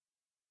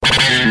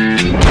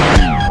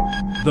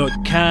The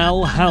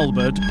Cal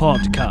Halbert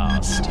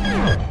Podcast.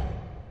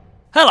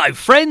 Hello,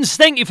 friends.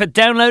 Thank you for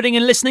downloading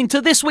and listening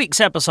to this week's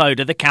episode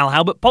of the Cal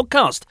Halbert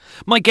Podcast.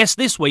 My guest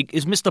this week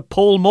is Mr.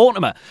 Paul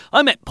Mortimer.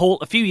 I met Paul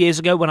a few years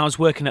ago when I was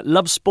working at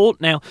Love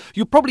Sport. Now,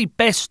 you probably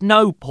best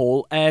know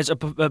Paul as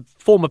a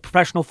former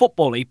professional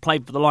footballer. He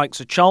played for the likes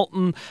of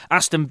Charlton,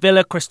 Aston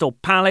Villa, Crystal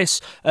Palace.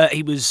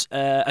 He was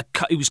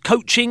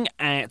coaching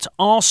at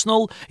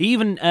Arsenal. He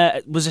even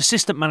was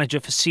assistant manager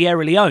for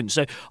Sierra Leone.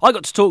 So I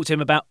got to talk to him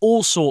about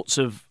all sorts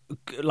of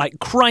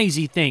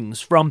crazy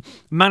things, from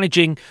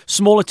managing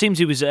smaller teams.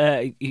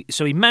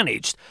 He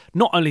managed,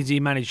 not only did he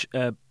manage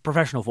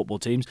professional football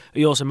teams,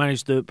 he also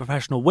managed the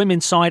professional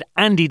women's side,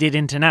 and he did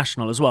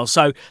international as well.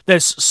 So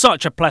there's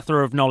such a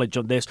plethora of knowledge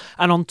on this.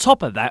 And on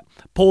top of that,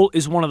 Paul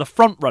is one of the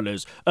front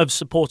runners of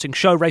supporting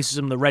Show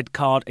Racism the Red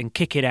Card and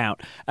Kick It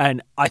Out.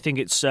 And I think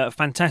it's a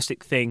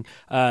fantastic thing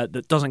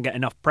that doesn't get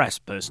enough press,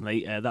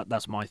 personally.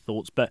 That's my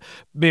thoughts. But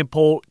me and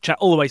Paul chat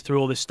all the way through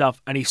all this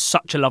stuff, and he's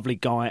such a lovely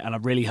guy, and I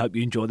really hope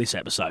you enjoy this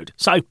episode.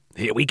 So,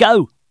 here we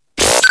go.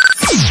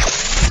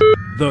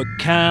 The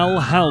Cal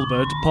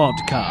Halbert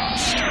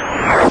Podcast.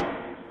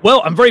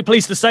 Well, I'm very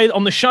pleased to say that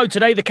on the show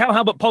today, the Cal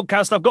Halbert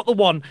Podcast, I've got the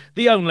one,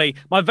 the only,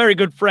 my very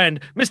good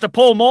friend, Mr.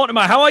 Paul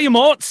Mortimer. How are you,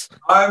 Morts?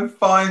 I'm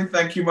fine,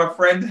 thank you, my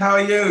friend. How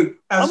are you?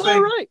 I'm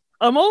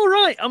all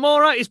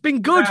right. It's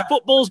been good. Yeah.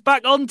 Football's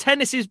back on,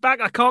 tennis is back.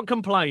 I can't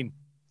complain.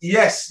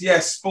 Yes,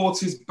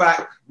 sport is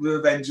back with a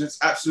vengeance.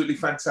 Absolutely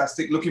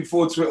fantastic. Looking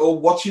forward to it all.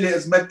 Watching it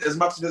as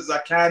much as I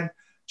can.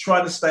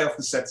 Trying to stay off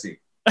the setting.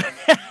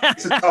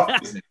 It's a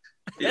tough business.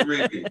 It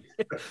really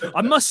is.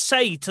 I must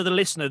say to the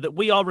listener that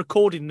we are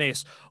recording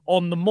this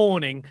on the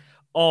morning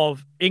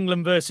of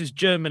England versus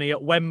Germany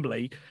at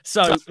Wembley.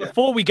 So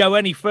before we go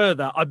any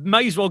further, I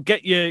may as well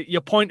get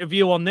your point of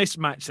view on this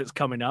match that's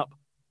coming up.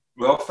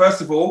 Well, first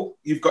of all,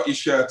 you've got your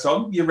shirt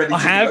on. You're ready to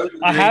go.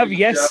 I have,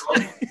 yes.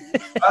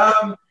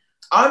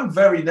 I'm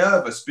very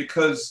nervous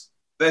because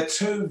they're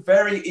two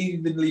very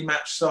evenly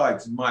matched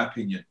sides, in my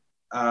opinion.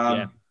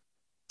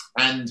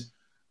 And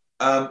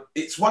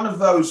it's one of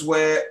those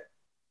where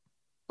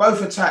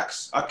both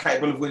attacks are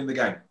capable of winning the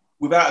game,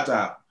 without a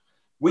doubt.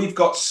 We've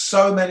got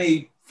so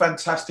many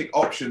fantastic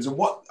options. And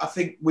what I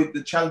think with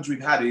the challenge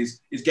we've had is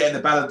getting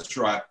the balance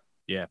right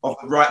of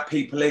the right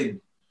people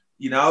in,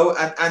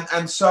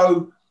 and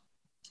so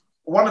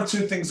one of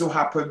two things will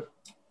happen.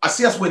 I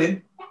see us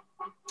winning.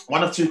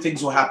 One of two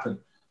things will happen.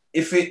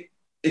 If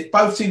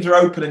both teams are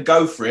open and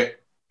go for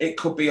it, it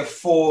could be a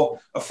 4-3,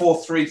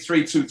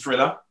 3-2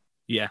 thriller.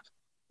 Yeah.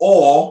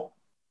 Or,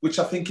 which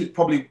I think it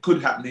probably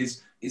could happen,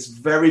 is it's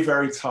very,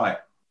 very tight.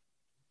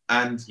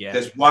 And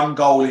there's one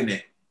goal in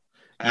it.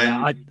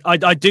 And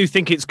I do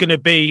think it's going to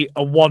be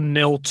a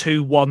 1-0,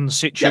 2-1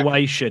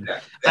 situation.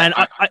 And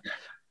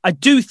I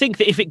do think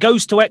that if it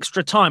goes to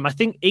extra time, I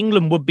think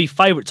England would be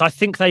favourites. I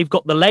think they've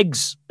got the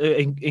legs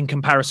in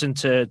comparison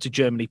to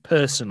Germany,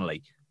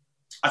 personally.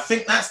 I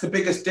think that's the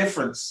biggest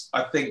difference.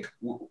 I think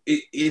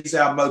it is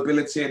our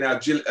mobility and our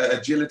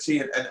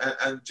agility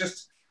and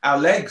just our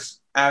legs,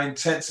 our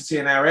intensity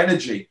and our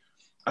energy.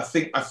 I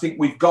think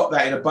we've got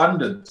that in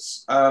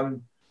abundance.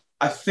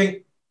 I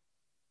think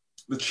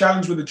the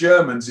challenge with the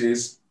Germans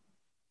is,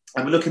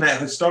 and we're looking at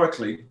it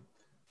historically,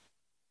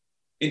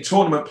 in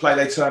tournament play,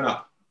 they turn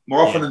up.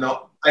 More often than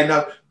not,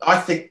 I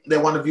think they're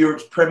one of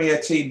Europe's premier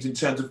teams in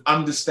terms of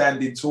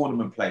understanding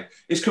tournament play.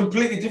 It's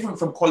completely different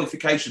from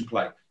qualification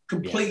play.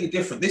 Completely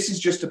different. This is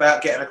just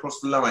about getting across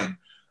the line.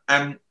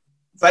 And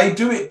they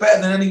do it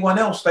better than anyone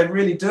else. They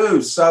really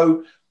do.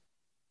 So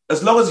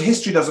as long as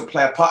history doesn't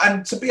play a part,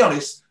 and to be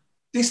honest,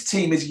 this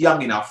team is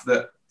young enough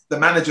that the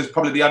manager's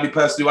probably the only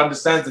person who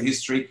understands the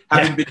history,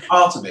 having been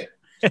part of it.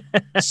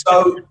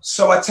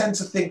 So I tend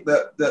to think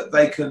that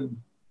they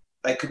can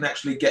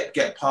actually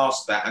get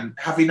past that and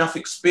have enough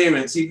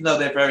experience, even though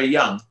they're very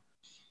young,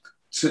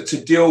 to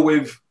deal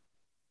with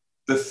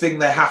the thing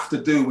they have to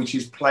do, which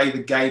is play the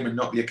game and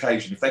not the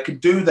occasion. If they can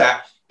do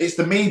that, it's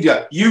the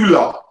media, you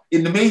lot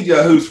in the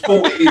media, whose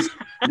fault it is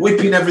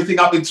whipping everything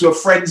up into a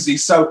frenzy.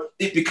 So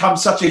it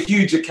becomes such a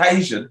huge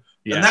occasion.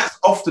 Yeah. And that's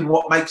often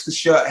what makes the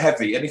shirt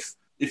heavy. And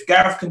if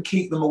Gareth can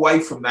keep them away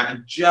from that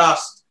and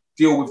just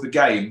deal with the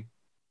game,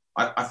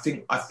 I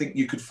think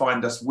you could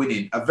find us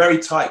winning a very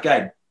tight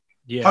game.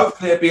 Yeah.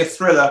 Hopefully it'll be a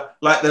thriller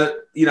like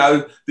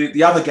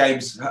the other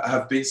games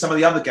have been. Some of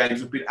the other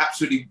games have been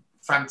absolutely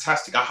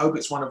fantastic. I hope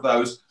it's one of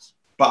those,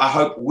 but I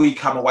hope we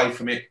come away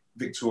from it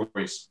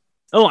victorious.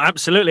 Oh,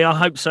 absolutely. I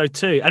hope so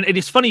too. And it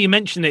is funny you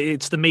mentioned it.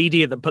 It's the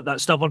media that put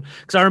that stuff on.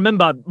 Because I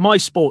remember my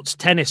sport's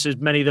tennis, as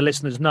many of the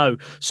listeners know.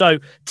 So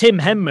Tim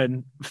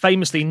Henman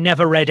famously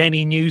never read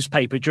any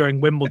newspaper during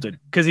Wimbledon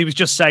because he was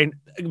just saying,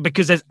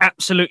 because there's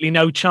absolutely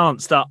no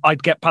chance that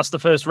I'd get past the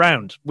first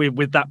round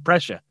with that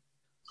pressure.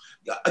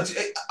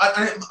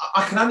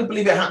 I can only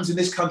believe it happens in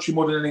this country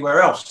more than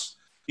anywhere else.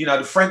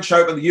 The French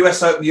Open, the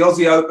US Open, the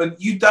Aussie Open,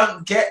 you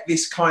don't get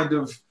this kind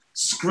of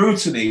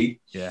scrutiny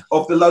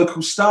of the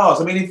local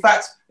stars. I mean, in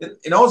fact,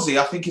 in Aussie,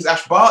 I think it's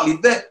Ash Bartley.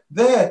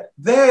 They're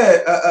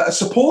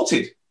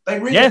supported. They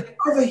really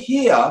over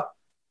here.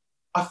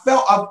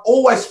 I've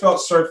always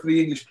felt sorry for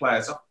the English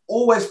players. I've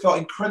always felt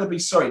incredibly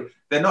sorry.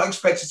 They're not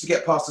expected to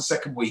get past the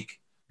second week.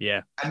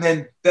 Yeah. And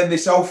then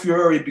this whole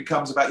fury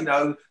becomes about,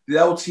 the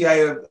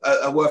LTA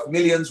are worth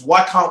millions.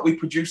 Why can't we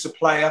produce a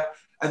player?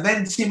 And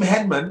then Tim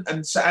Henman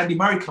and Sir Andy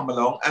Murray come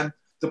along, and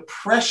the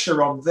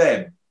pressure on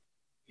them.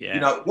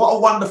 Yeah. What a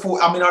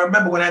wonderful... I mean, I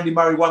remember when Andy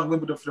Murray won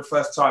Wimbledon for the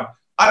first time.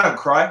 I don't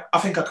cry. I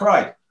think I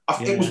cried.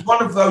 It was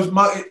one of those...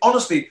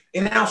 honestly,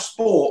 in our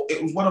sport,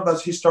 it was one of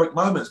those historic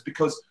moments,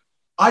 because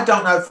I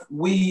don't know if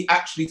we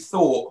actually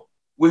thought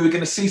we were going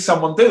to see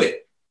someone do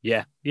it.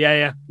 Yeah.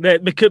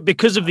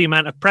 Because of the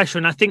amount of pressure,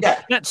 and I think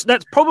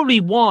that's probably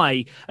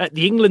why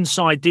the England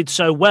side did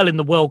so well in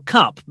the World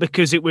Cup,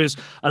 because it was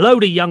a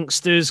load of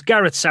youngsters,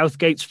 Gareth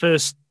Southgate's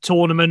first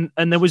tournament,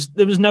 and there was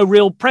no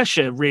real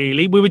pressure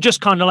really. We were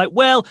just kind of like,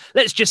 well,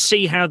 let's just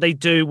see how they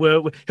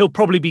do. He'll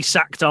probably be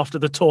sacked after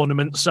the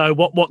tournament, so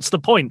what's the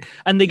point?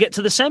 And they get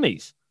to the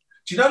semis.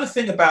 Do you know the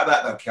thing about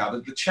that though,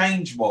 Cal? The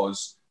change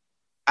was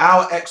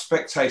our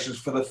expectations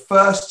for the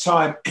first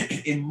time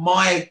in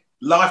my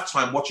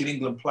lifetime watching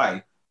England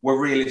play were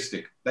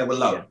realistic. They were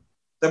low.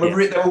 They were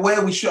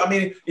where we should. I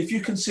mean, if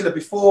you consider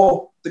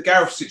before the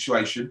Gareth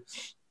situation,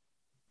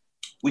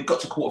 we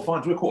got to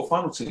quarterfinals. We're a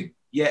quarterfinal team.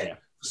 For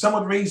some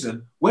odd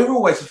reason, we're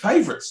always the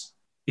favourites.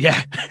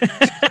 Yeah.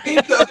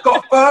 Teams that have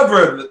got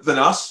further than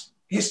us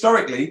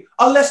historically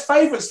are less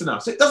favourites than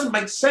us. It doesn't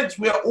make sense.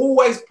 We are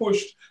always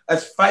pushed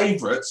as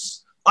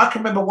favourites. I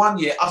can remember one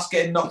year us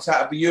getting knocked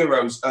out of the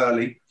Euros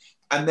early,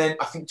 and then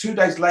I think 2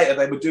 days later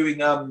they were doing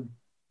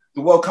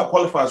the World Cup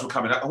qualifiers were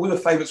coming up, and we were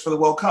favourites for the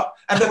World Cup.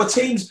 And there were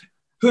teams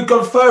who had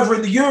gone further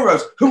in the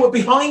Euros who were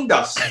behind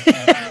us.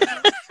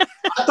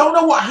 I don't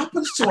know what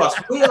happens to us.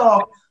 We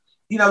are,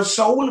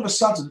 so all of a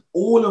sudden,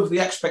 all of the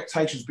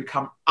expectations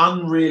become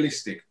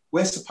unrealistic.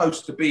 We're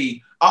supposed to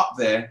be up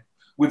there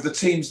with the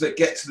teams that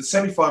get to the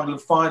semi-final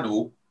and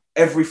final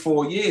every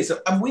 4 years.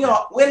 And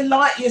we're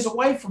light years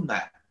away from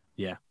that.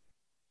 Yeah.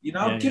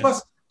 Give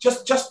us,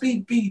 just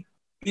be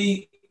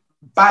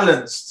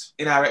balanced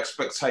in our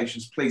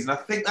expectations, please. And I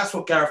think that's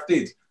what Gareth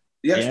did.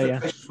 The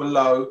expectations were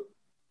low.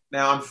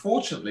 Now,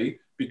 unfortunately,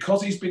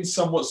 because he's been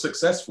somewhat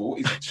successful,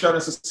 he's shown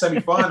us a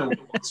semi-final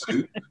or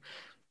two.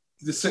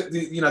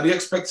 The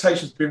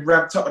expectations have been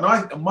ramped up,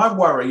 and my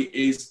worry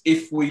is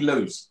if we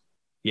lose.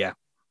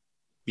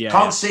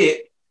 Can't see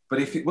it,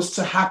 but if it was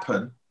to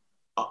happen,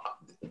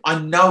 I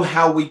know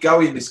how we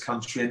go in this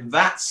country, and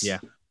that's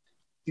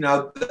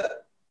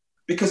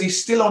because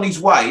he's still on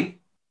his way.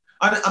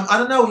 I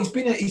don't know. He's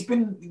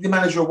been the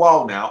manager a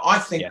while now. I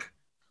think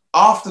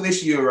after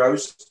this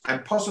Euros,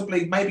 and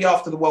possibly maybe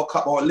after the World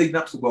Cup or leading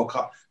up to the World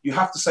Cup, you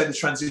have to say the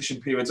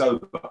transition period's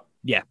over.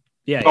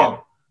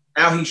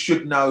 Now he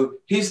should know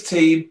his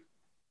team,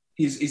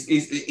 his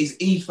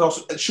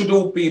ethos should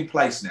all be in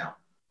place now.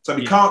 So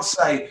we can't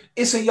say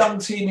it's a young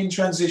team in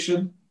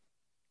transition.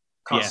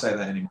 Can't say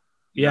that anymore.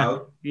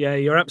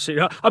 You're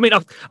absolutely right. I mean,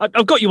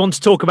 I've got you on to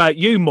talk about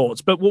you,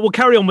 Morts, but we'll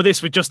carry on with this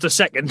for just a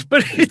second.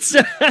 But it's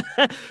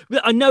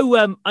I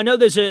know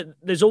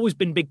there's always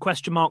been big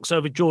question marks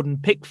over Jordan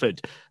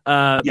Pickford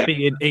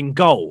being in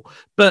goal,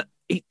 but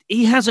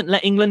he hasn't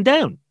let England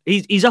down.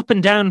 He's up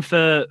and down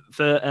for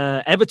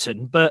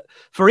Everton, but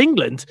for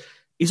England,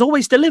 he's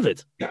always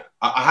delivered. Yeah,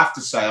 I have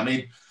to say, I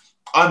mean,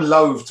 I'm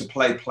loath to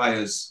play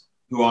players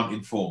who aren't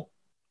in form.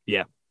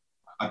 Yeah,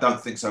 I don't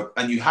think so.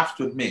 And you have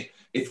to admit,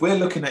 if we're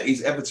looking at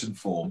his Everton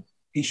form,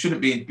 he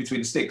shouldn't be in between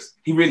the sticks.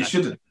 He really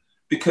shouldn't,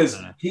 because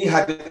he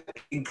had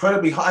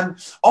incredibly high. And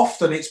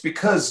often it's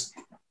because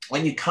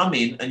when you come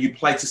in and you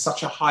play to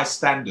such a high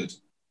standard,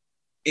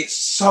 it's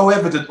so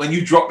evident when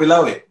you drop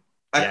below it.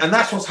 And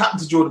that's what's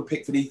happened to Jordan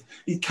Pickford.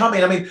 He'd come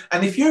in. I mean,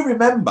 and if you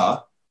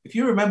remember,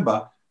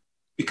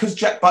 because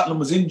Jack Butland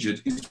was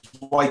injured, is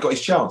why he got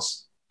his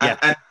chance.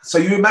 And so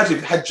you imagine,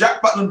 had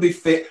Jack Butland been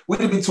fit,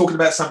 we'd have been talking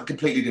about something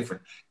completely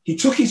different. He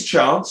took his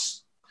chance,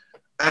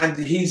 and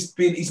he's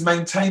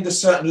maintained a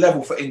certain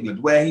level for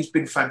England where he's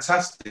been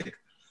fantastic.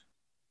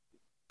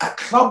 At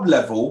club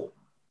level,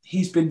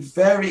 he's been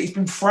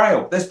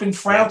frail. There's been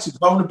frailties,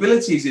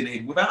 vulnerabilities in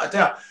him, without a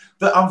doubt.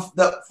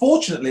 That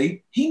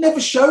fortunately, he never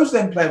shows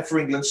them playing for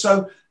England,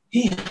 so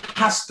he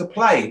has to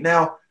play.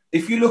 Now,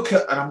 if you look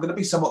at, and I'm going to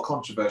be somewhat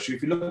controversial,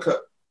 if you look at,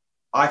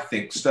 I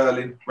think,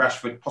 Sterling,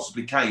 Rashford,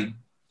 possibly Kane,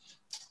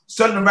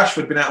 Sterling and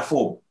Rashford have been out of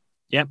form.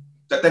 Yeah.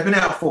 They've been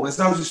out of form. There's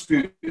no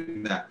dispute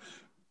in that.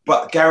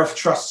 But Gareth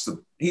trusts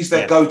them. He's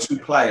their go-to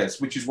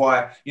players, which is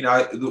why,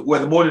 where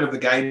the morning of the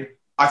game,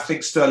 I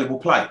think Sterling will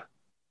play.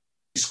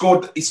 He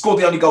scored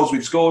the only goals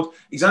we've scored.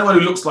 He's the only one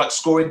who looks like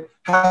scoring.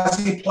 Has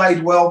he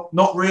played well?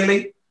 Not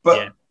really.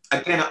 But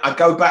again, I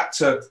go back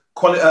to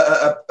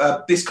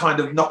this kind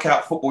of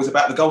knockout football is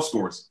about the goal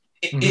scorers.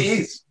 It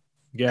is.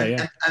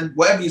 And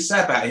whatever you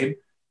say about him,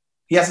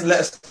 he hasn't let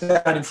us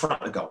down in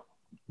front of the goal.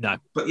 No.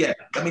 But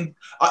I mean,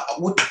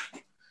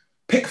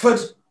 Pickford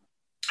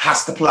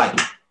has to play.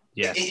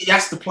 Yeah. He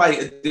has to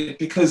play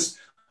because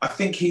I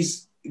think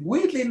he's,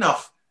 weirdly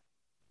enough,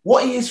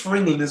 what he is for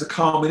England is a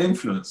calming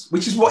influence,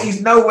 which is what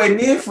he's nowhere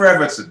near for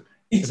Everton.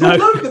 He's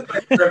all over the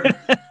place for Everton.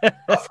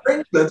 But for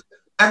England,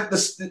 And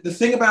the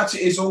thing about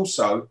it is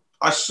also,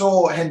 I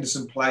saw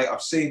Henderson play,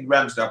 I've seen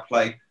Ramsdale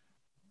play,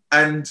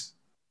 and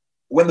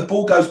when the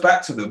ball goes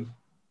back to them,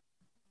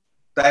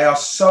 they're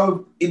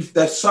so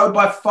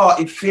by far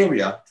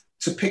inferior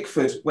to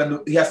Pickford when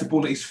he has the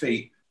ball at his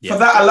feet. Yeah. For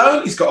that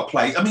alone, he's got to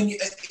play. I mean,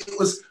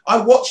 I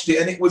watched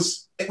it and it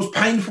was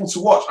painful to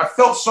watch. I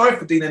felt sorry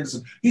for Dean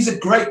Henderson. He's a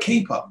great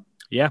keeper.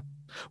 Yeah.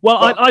 Well,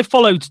 I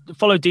followed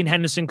Dean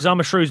Henderson because I'm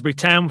a Shrewsbury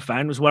Town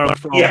fan, was where I'm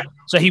from. Yeah.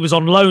 So he was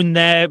on loan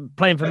there,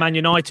 playing for Man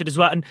United as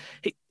well. And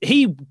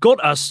he got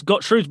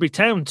Shrewsbury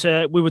Town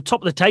we were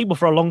top of the table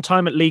for a long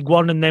time at League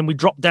One, and then we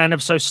dropped down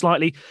ever so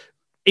slightly.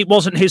 It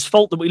wasn't his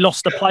fault that we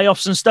lost the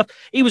playoffs and stuff.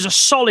 He was a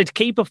solid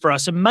keeper for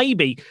us. And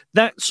maybe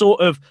that sort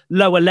of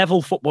lower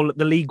level football at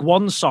the League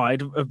One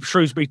side of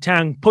Shrewsbury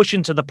Town,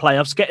 pushing to the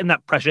playoffs, getting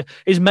that pressure,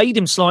 has made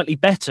him slightly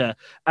better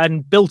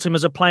and built him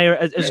as a player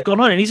as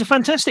gone on. And he's a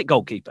fantastic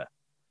goalkeeper.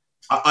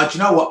 Do you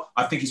know what?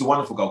 I think he's a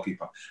wonderful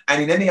goalkeeper.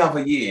 And in any other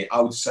year,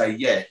 I would say,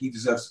 yeah, he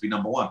deserves to be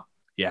number one.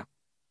 Yeah.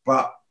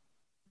 But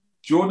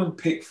Jordan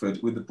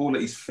Pickford with the ball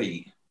at his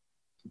feet,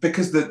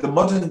 because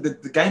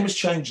the game has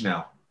changed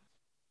now.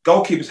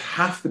 Goalkeepers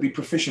have to be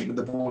proficient with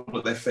the ball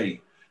at their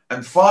feet.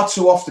 And far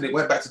too often it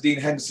went back to Dean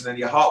Henderson and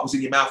your heart was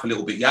in your mouth a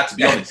little bit. You had to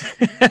be honest.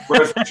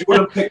 Whereas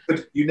Jordan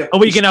Pickford, you never... Are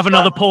we going to have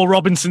another Paul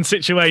Robinson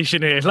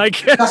situation here?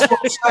 Like That's what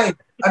I'm saying.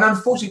 And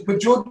unfortunately,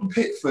 with Jordan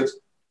Pickford,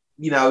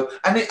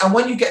 and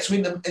when you get to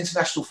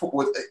international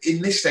football,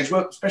 in this stage,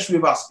 especially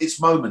with us, it's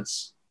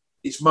moments.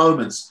 It's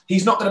moments.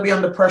 He's not going to be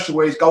under pressure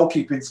where his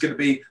goalkeeping is going to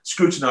be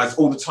scrutinised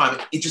all the time.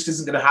 It just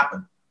isn't going to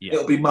happen. Yeah.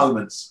 It'll be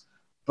moments.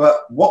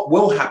 But what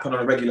will happen on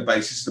a regular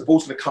basis is the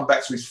ball's going to come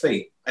back to his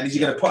feet. And is he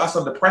going to put us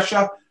under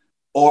pressure?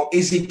 Or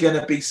is he going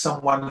to be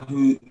someone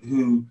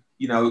who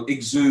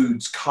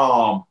exudes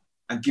calm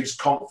and gives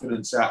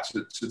confidence out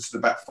to the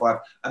back five?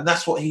 And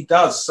that's what he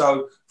does.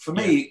 So for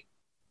me,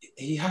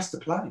 he has to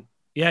play.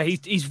 Yeah,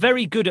 he's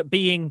very good at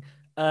being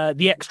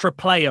the extra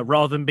player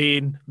rather than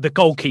being the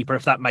goalkeeper,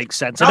 if that makes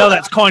sense. I know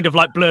that's kind of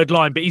like blurred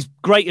line, but he's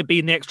great at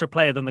being the extra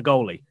player than the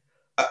goalie.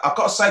 I've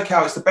got to say,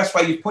 Cal, it's the best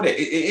way you've put it.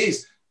 It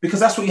is. Because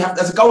that's what you have.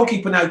 As a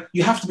goalkeeper now,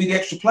 you have to be the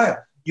extra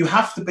player.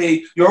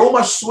 You're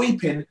almost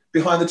sweeping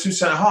behind the two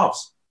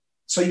centre-halves.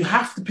 So you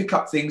have to pick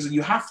up things and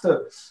you have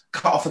to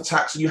cut off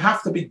attacks and you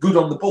have to be good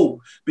on the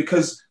ball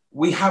because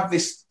we have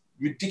this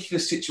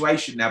ridiculous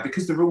situation now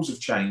because the rules have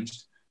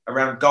changed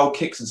around goal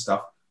kicks and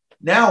stuff.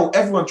 Now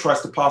everyone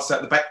tries to pass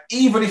out the back,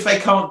 even if they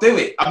can't do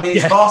it. I mean,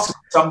 it's fast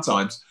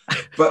sometimes.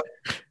 But,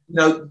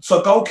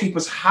 so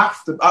goalkeepers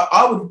have to...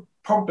 I would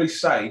probably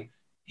say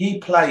he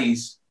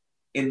plays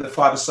in the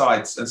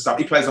five-a-sides and stuff.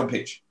 He plays on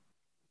pitch.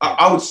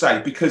 I would say,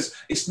 because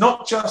it's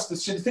not just... The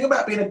thing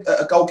about being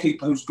a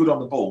goalkeeper who's good on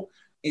the ball,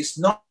 it's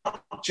not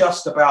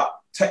just about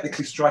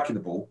technically striking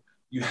the ball.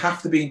 You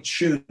have to be in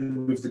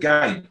tune with the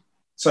game.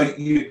 So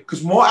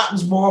because what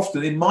happens more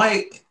often, in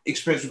my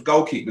experience with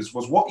goalkeepers,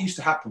 was what used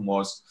to happen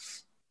was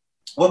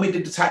when we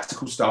did the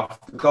tactical stuff,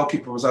 the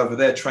goalkeeper was over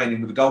there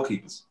training with the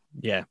goalkeepers.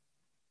 Yeah.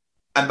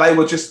 And they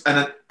were just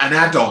an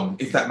add-on,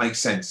 if that makes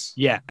sense.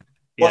 Yeah.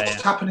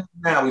 What's happening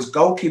now is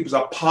goalkeepers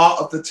are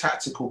part of the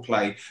tactical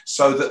play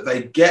so that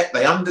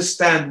they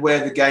understand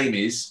where the game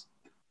is.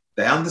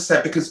 They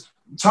understand because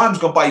times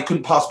gone by, you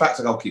couldn't pass back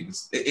to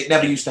goalkeepers. It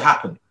never used to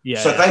happen.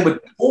 So they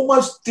were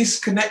almost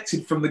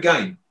disconnected from the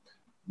game.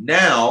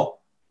 Now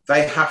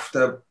they have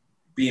to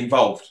be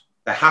involved.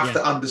 They have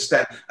to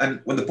understand.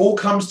 And when the ball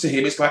comes to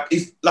him, it's like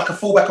a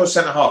fullback or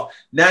centre half.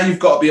 Now you've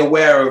got to be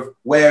aware of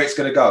where it's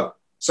going to go.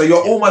 So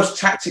you're almost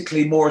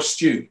tactically more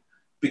astute.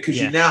 Because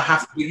you now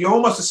have to be, you're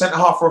almost a centre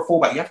half or a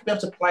fullback. You have to be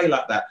able to play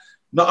like that.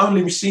 Not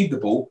only receive the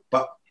ball,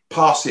 but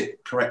pass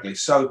it correctly.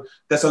 So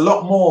there's a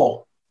lot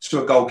more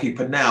to a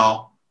goalkeeper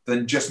now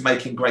than just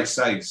making great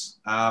saves.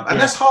 And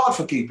that's hard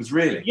for keepers,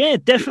 really. Yeah,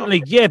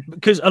 definitely. Yeah,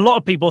 because a lot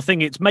of people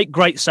think it's make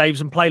great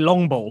saves and play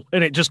long ball.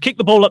 And it just kick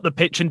the ball up the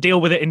pitch and deal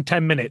with it in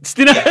 10 minutes.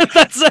 And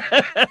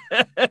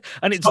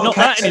it's not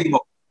that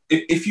anymore.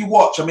 If you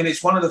watch, I mean,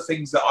 it's one of the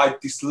things that I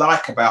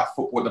dislike about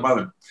football at the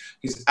moment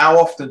is how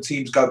often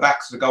teams go back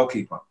to the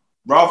goalkeeper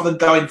rather than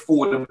going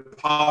forward and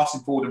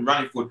passing forward and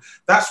running forward.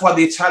 That's why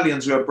the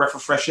Italians are a breath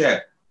of fresh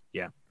air.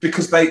 Yeah.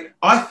 Because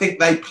I think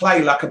they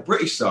play like a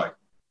British side.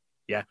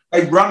 Yeah.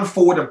 They run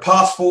forward and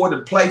pass forward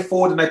and play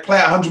forward and they play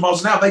at 100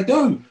 miles an hour. They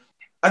do.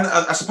 And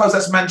I suppose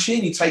that's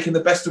Mancini taking the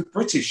best of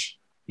British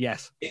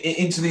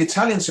into the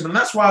Italian team. And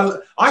that's why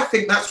I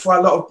think that's why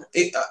a lot of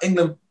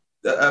England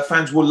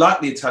fans will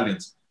like the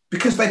Italians.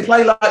 Because they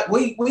play like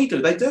we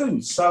do. They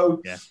do. So,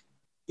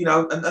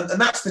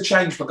 and that's the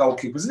change for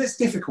goalkeepers. And it's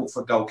difficult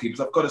for goalkeepers,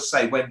 I've got to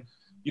say, when,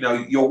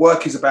 your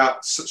work is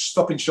about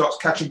stopping shots,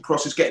 catching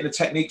crosses, getting the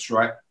techniques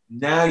right.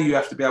 Now you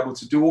have to be able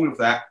to do all of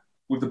that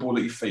with the ball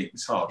at your feet.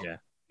 It's hard. Yeah.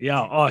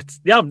 Yeah.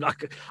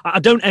 I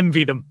don't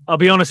envy them. I'll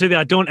be honest with you.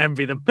 I don't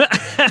envy them.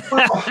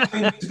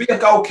 To be a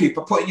goalkeeper,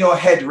 putting your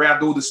head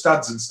around all the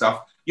studs and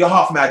stuff, you're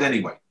half mad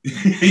anyway.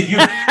 you've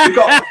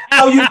got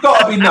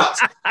to be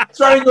nuts.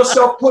 Throwing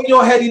yourself, putting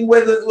your head in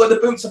where the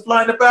boots are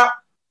flying about.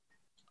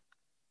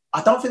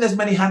 I don't think there's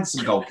many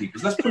handsome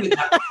goalkeepers. Let's put it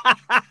that way.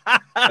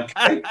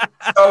 Okay.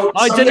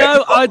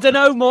 I don't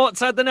know,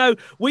 Morts. I don't know.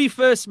 We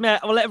first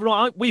met. Well,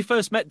 everyone. We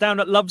first met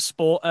down at Love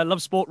Sport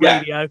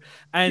Radio,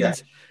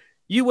 and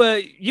you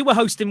were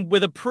hosting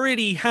with a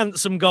pretty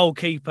handsome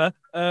goalkeeper,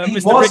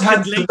 Mr. Richard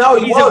handsome. Lee. No,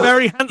 He's a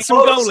very handsome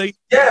goalie.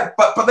 Yeah,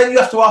 but then you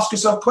have to ask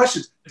yourself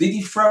questions. Did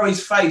he throw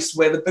his face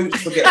where the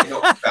boots were getting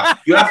knocked out?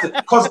 You have to,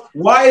 because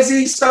why is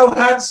he so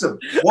handsome?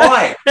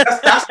 Why?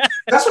 That's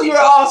what you're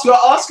asking. You're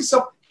asking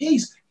yourself.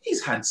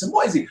 He's handsome.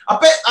 What is he? I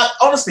bet,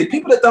 honestly,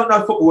 people that don't know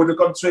football would have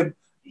gone to him.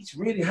 He's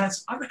really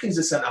handsome. I reckon he's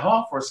a centre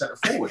half or a centre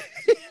forward.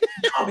 He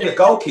can't be a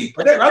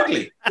goalkeeper. They're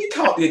ugly. He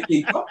can't be a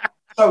keeper.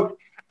 So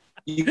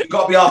you've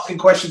got to be asking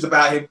questions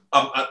about him.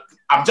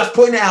 I'm just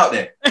putting it out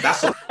there.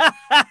 That's all.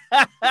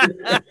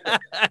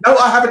 No,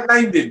 I haven't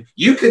named him.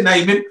 You can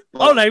name him.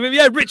 I'll name him.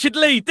 Yeah, Richard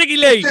Lee, Diggy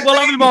Lee. We'll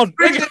have him on.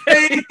 Richard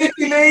Lee,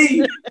 Diggy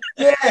Lee.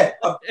 Yeah,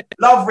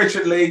 love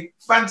Richard Lee.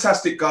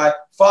 Fantastic guy.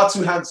 Far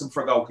too handsome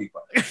for a goalkeeper.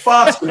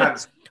 Far too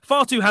handsome.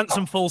 Far too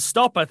handsome, full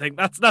stop, I think.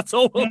 That's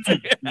all we'll do.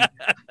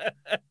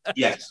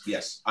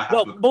 Yes.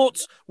 Well,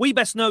 Morts, we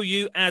best know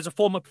you as a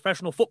former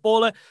professional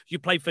footballer. You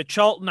played for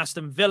Charlton,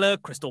 Aston Villa,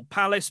 Crystal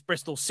Palace,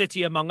 Bristol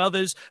City, among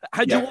others.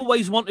 Had you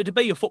always wanted to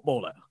be a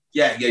footballer?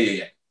 Yeah.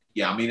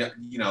 I mean,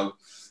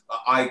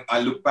 I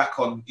look back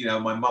on,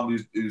 my mum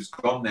who's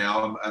gone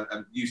now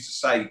and used to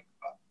say,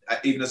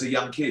 even as a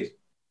young kid,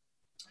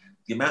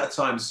 the amount of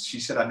times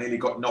she said I nearly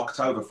got knocked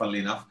over, funnily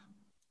enough,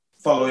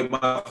 following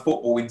my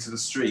football into the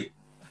street.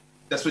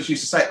 That's what she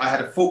used to say. I had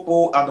a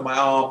football under my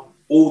arm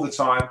all the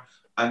time,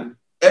 and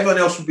everyone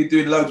else would be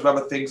doing loads of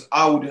other things.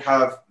 I would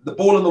have the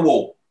ball on the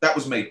wall. That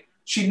was me.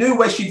 She knew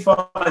where she'd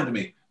find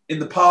me. In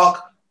the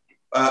park,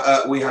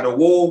 we had a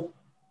wall,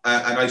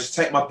 and I used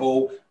to take my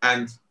ball,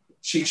 and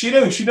she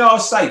knew I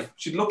was safe.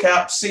 She'd look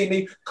out, see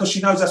me, because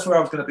she knows that's where I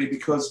was going to be,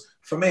 because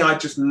for me, I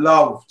just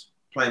loved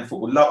playing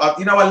football.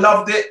 I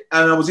loved it,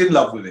 and I was in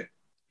love with it.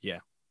 Yeah.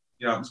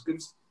 It was a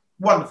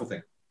wonderful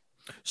thing.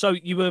 So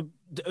you were...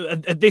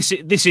 This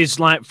is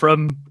like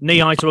from knee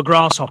high to a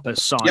grasshopper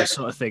size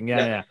sort of thing.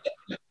 Yeah.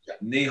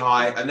 Knee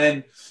high. And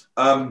then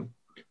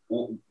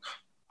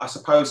I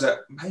suppose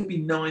at maybe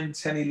 9,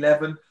 10,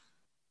 11,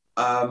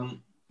 the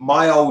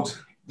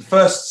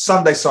first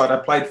Sunday side I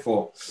played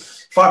for,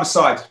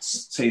 five-a-side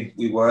team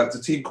we were, it's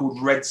a team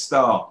called Red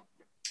Star.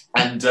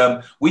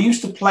 And we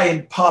used to play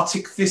in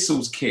Partick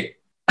Thistle's kit.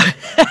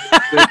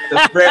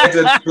 the red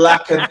and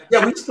black and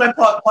we used to play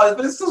part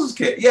this was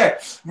kit. Yeah,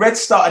 Red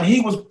Star, and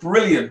he was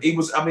brilliant. He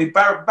was,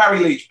 Barry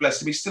Leach,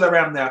 bless him, he's still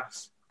around now.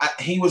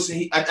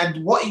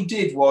 And what he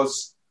did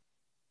was,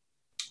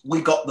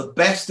 we got the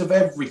best of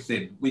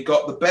everything. We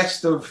got the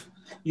best of,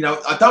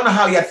 I don't know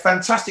how he had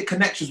fantastic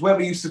connections where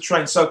we used to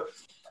train. So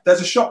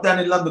there's a shop down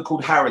in London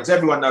called Harrods.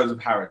 Everyone knows of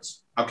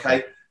Harrods.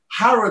 Okay,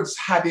 Harrods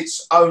had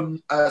its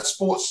own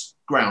sports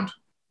ground.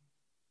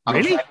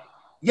 Really? Okay?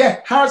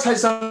 Yeah, Harrods has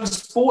its own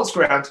sports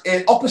ground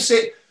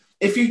opposite.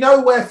 If you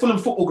know where Fulham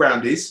Football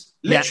Ground is,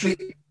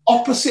 literally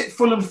opposite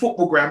Fulham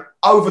Football Ground,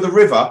 over the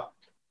river,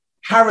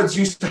 Harrods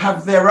used to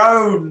have their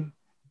own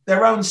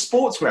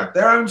sports ground.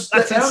 That's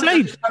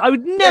insane. I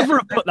would never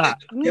have put that.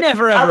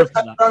 Never ever have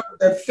put that.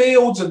 Their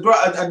fields and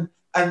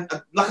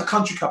like a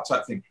country club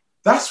type thing.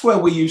 That's where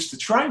we used to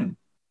train.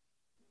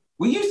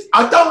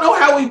 I don't know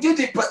how we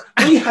did it, but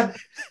we had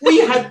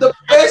the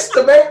best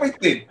of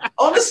everything.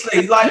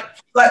 Honestly,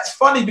 it's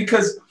funny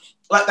because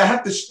they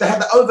had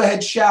the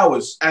overhead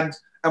showers, and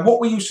what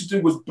we used to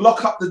do was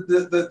block up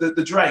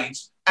the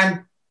drains,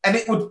 and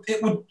it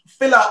would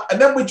fill up,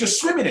 and then we'd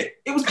just swim in it.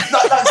 It was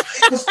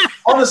it was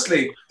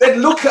honestly, they'd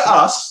look at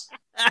us,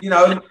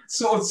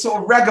 sort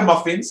of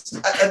ragamuffins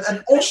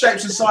and all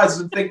shapes and sizes,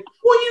 and think,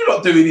 what are you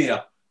lot doing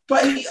here?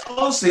 But he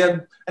honestly,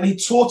 and he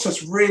taught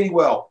us really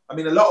well. I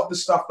mean, a lot of the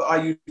stuff that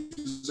I used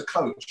as a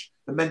coach,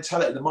 the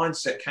mentality, the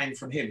mindset came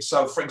from him.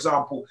 So, for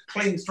example,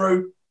 clean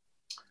through.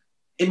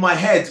 In my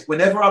head,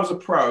 whenever I was a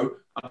pro,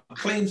 I'm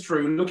clean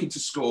through, looking to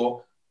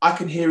score, I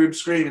can hear him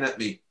screaming at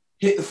me,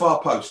 hit the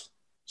far post,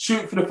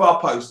 shoot for the far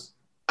post.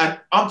 And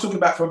I'm talking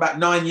about from about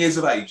 9 years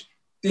of age.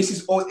 This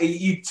is all,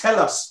 you tell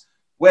us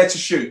where to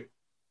shoot.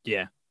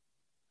 Yeah.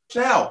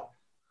 Now,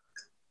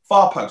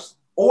 far post.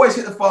 Always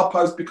hit the far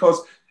post,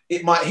 because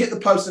it might hit the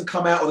post and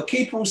come out, or the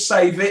keeper will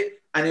save it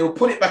and he'll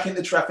put it back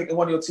into traffic and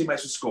one of your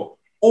teammates will score.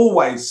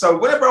 Always. So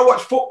whenever I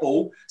watch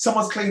football,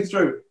 someone's clean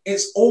through,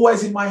 it's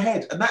always in my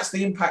head. And that's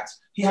the impact.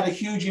 He had a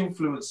huge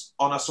influence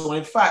on us all.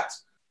 In fact,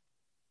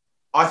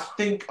 I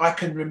think I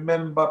can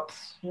remember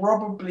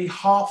probably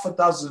half a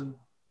dozen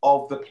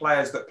of the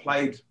players that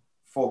played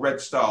for Red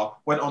Star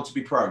went on to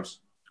be pros.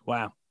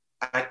 Wow.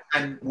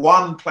 And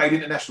one played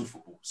international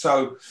football.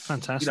 So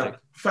fantastic.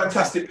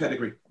 Fantastic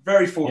pedigree.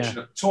 Very fortunate.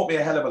 Yeah. Taught me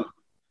a hell of a lot.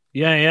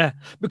 Yeah.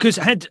 Because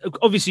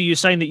obviously you're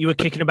saying that you were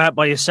kicking about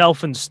by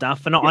yourself and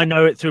stuff, and I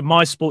know it through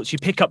my sports. You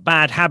pick up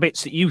bad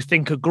habits that you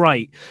think are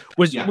great.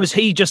 Was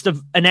he just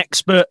an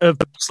expert of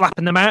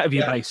slapping them out of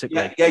you,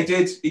 basically? Yeah, he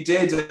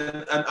did.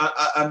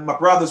 And my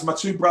brothers, my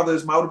two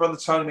brothers, my older brother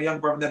Tony, my younger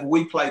brother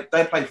Neville,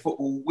 they played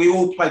football. We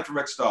all played for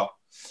Red Star,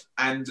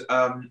 and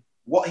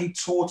what he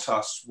taught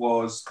us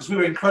was, because we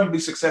were incredibly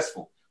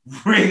successful,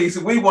 really,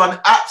 so we won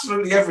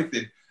absolutely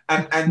everything.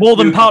 And more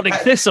than Partick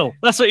Thistle.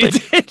 That's what you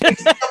did.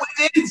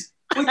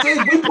 We did.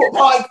 We put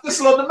Partick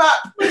Thistle on the map.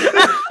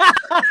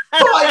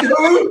 Partick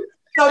who?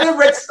 No, they're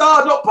Red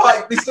Star, not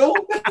Partick Thistle.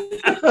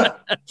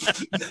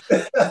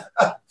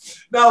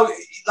 No,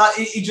 like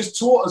he just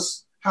taught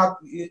us how,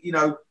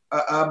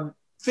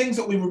 things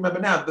that we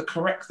remember now, the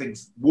correct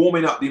things,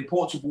 warming up, the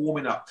importance of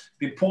warming up,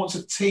 the importance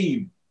of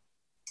team,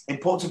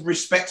 importance of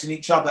respecting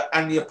each other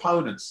and the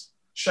opponents,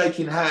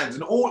 shaking hands,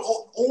 and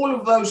all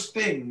of those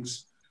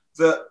things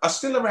that are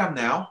still around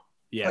now.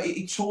 Yeah. But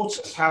he taught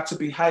us how to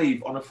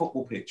behave on a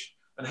football pitch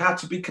and how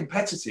to be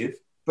competitive,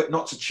 but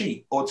not to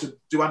cheat or to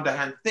do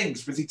underhand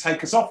things, because he'd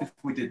take us off if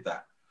we did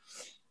that.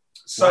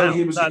 So wow.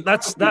 he was.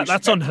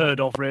 That's unheard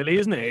of, really,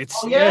 isn't it?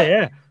 It's,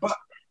 yeah.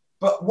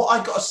 But what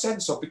I got a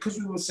sense of, because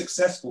we were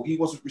successful, he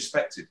wasn't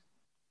respected.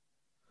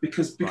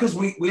 Because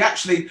we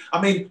actually,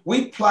 I mean,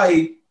 we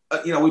play,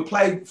 we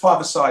play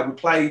five-a-side, we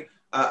play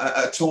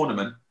a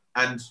tournament,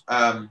 and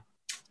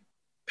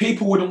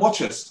people wouldn't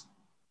watch us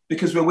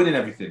because we're winning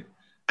everything.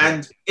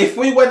 And if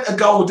we went a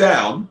goal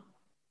down,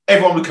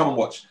 everyone would come and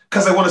watch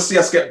because they want to see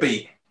us get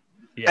beat.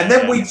 Yeah, and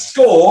then we'd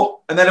score,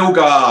 and then all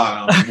go,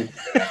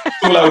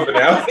 it's all over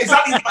now. It's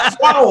only like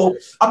 1-1.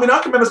 I mean, I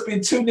can remember us being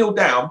 2-0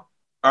 down.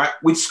 All right,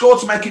 we'd score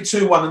to make it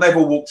 2-1, and they've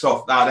all walked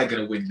off. No, they're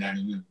going to win now.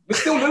 We're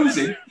still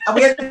losing, and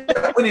we ended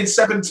up winning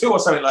 7-2 or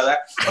something like that.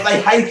 But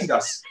they hated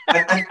us.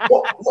 And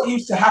what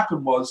used to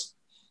happen was,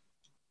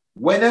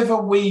 whenever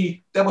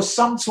there were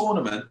some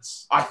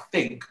tournaments, I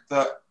think,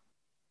 that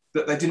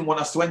they didn't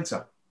want us to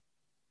enter.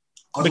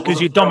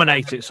 Because you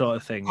dominate it, sort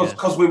of thing.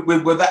 Because we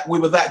were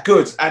that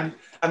good, and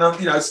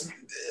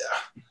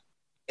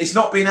it's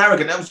not being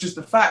arrogant. That was just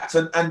a fact.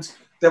 And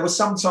there were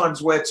some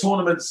times where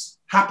tournaments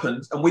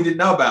happened and we didn't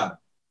know about them.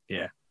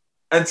 Yeah.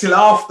 Until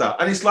after,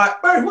 and it's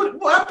like, Barry,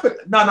 what happened?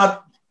 No,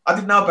 I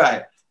didn't know about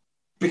it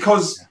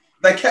because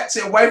they kept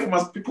it away from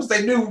us because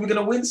they knew we were going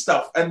to win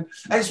stuff. And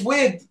it's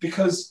weird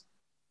because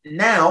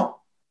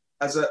now,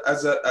 as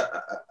a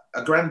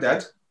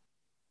granddad,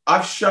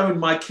 I've shown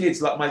my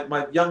kids, like my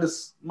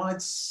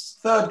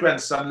third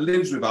grandson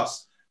lives with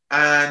us,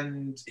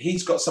 and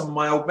he's got some of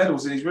my old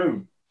medals in his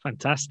room.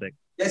 Fantastic.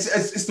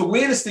 It's the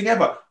weirdest thing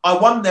ever. I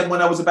won them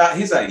when I was about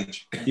his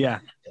age. Yeah.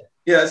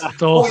 Yeah,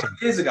 that's awesome.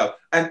 Years ago,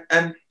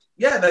 and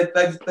yeah,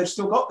 they've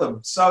still got them.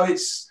 So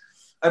it's.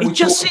 It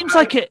just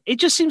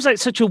seems like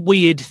such a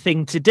weird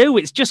thing to do.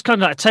 It's just kind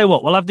of like, I tell you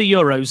what, we'll have the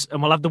Euros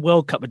and we'll have the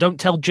World Cup, but don't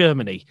tell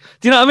Germany.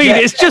 Do you know what I mean?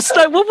 Yeah. It's just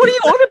like, well, what are you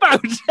on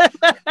about?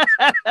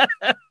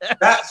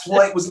 That's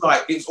what it was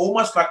like. It's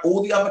almost like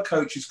all the other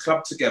coaches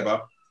clubbed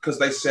together because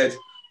they said,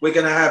 we're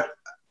going to have,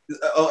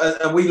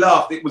 and we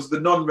laughed, it was the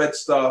non-Red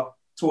Star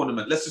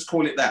tournament. Let's just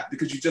call it that,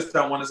 because you just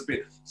don't want us to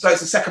be. So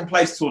it's a second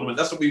place tournament.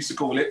 That's what we used to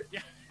call it.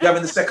 You're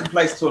having the second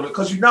place tournament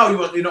because you're not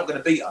going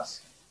to beat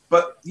us.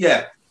 But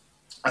yeah.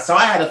 So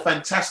I had a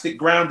fantastic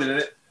ground in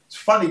it. It's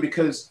funny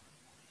because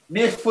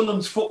near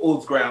Fulham's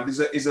football ground is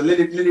a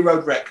Lily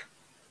Road Rec,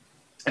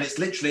 and it's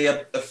literally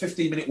a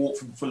 15-minute walk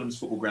from Fulham's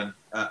football ground,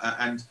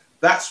 and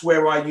that's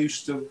where I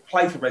used to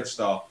play for Red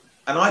Star.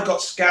 And I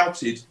got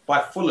scouted by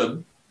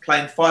Fulham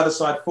playing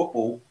five-a-side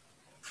football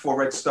for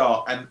Red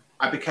Star, and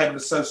I became an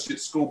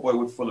associate schoolboy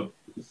with Fulham.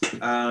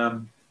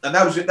 And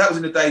that was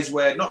in the days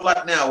where, not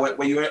like now, where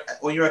when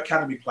you're an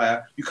academy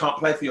player, you can't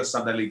play for your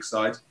Sunday League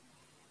side.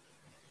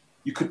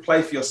 You could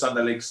play for your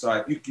Sunday League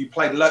side. You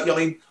played. I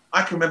mean,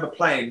 I can remember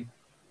playing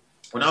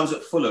when I was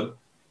at Fulham.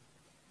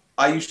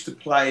 I used to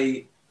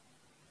play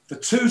for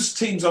two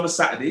teams on a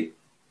Saturday,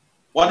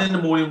 one in the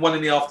morning, one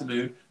in the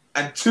afternoon,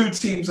 and two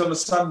teams on a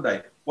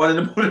Sunday, one in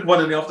the morning,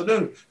 one in the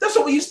afternoon. That's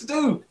what we used to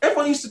do.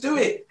 Everyone used to do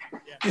it.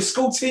 Your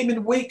school team in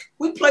the week,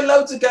 we'd play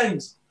loads of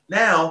games.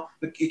 Now,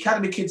 the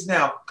academy kids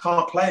now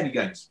can't play any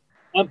games.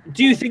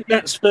 Do you think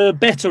that's for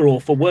better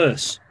or for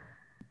worse?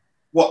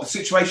 What, the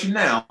situation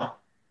now?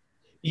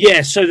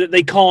 Yeah, so that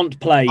they can't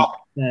play.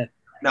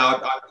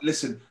 No,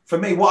 listen, for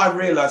me, what I've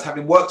realised,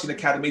 having worked in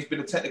academies, been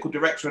a technical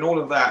director and all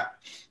of that,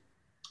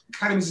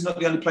 academies is not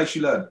the only place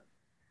you learn.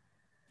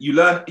 You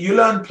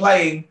learn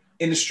playing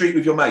in the street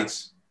with your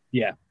mates.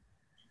 Yeah.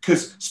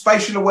 Because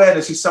spatial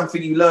awareness is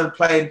something you learn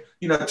playing,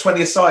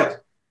 20-a-side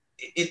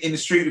in the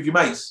street with your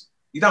mates.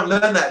 You don't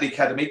learn that at the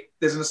academy.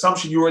 There's an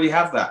assumption you already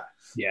have that.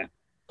 Yeah.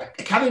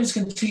 Academies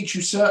can teach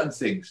you certain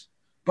things,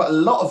 but a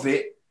lot of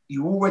it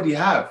you already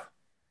have.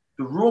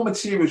 The raw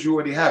materials you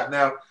already have.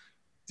 Now,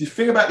 the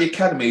thing about the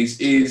academies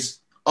is,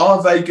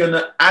 are they going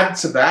to add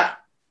to that,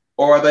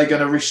 or are they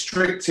going to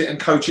restrict it and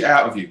coach it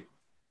out of you?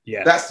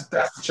 Yeah. That's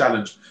the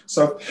challenge.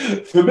 So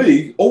for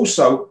me,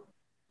 also,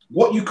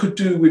 what you could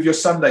do with your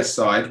Sunday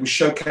side was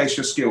showcase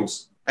your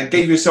skills and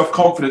give yourself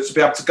confidence to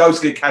be able to go to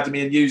the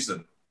academy and use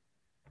them.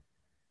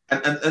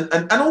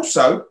 And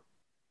also,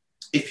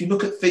 if you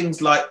look at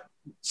things like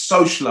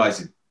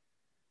socialising,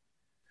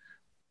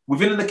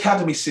 within an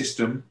academy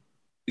system,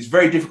 it's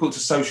very difficult to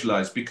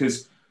socialise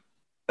because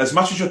as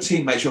much as your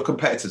teammates, you're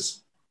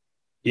competitors.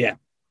 Yeah.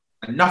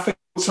 And nothing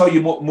will tell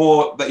you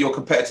more that you're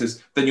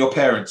competitors than your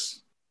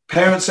parents.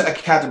 Parents at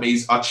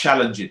academies are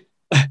challenging.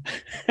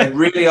 They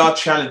really are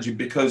challenging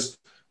because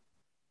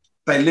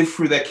they live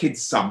through their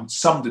kids. Some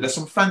do. There's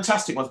some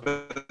fantastic ones,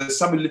 but there's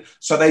some who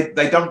so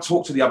they don't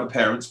talk to the other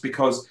parents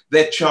because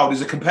their child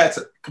is a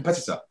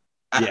competitor.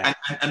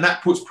 And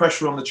that puts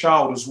pressure on the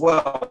child as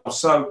well.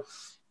 So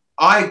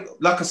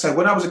like I say,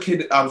 when I was a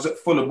kid, I was at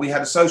Fulham. We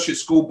had associate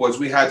schoolboys.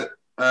 We had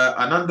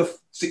an under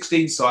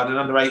 16 side and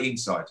under 18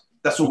 side.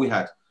 That's all we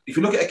had. If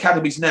you look at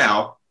academies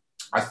now,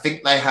 I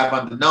think they have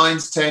under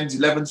 9s, 10s,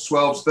 11s,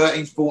 12s,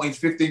 13s, 14s,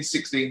 15s,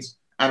 16s,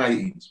 and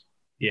 18s.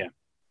 Yeah.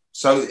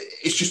 So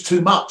it's just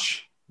too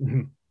much.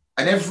 Mm-hmm.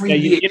 And every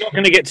year... You're not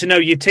going to get to know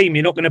your team.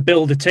 You're not going to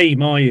build a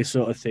team, are you,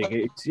 sort of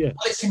thing?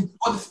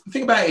 The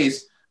thing about it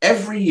is,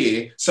 every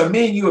year... So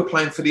me and you are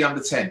playing for the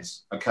under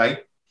 10s, okay?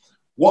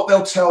 What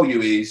they'll tell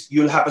you is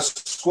you'll have a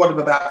squad of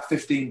about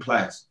 15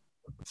 players.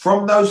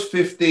 From those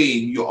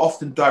 15, you're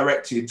often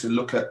directed to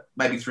look at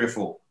maybe 3 or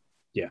 4.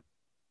 Yeah.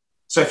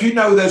 So if you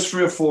know those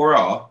 3 or 4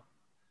 are,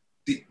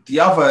 the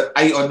other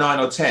 8 or 9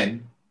 or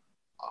 10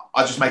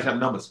 are just making up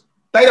numbers.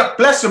 They don't,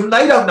 bless them,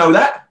 they don't know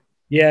that.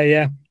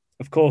 Yeah,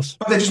 of course.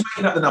 But they're just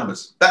making up the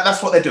numbers.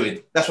 That's what they're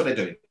doing. That's what they're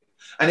doing.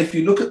 And if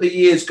you look at the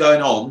years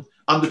going on,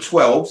 under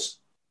 12s,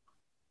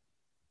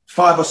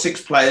 5 or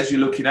 6 players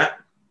you're looking at,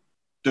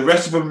 the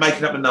rest of them are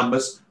making up the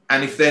numbers.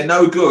 And if they're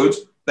no good,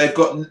 they've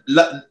got,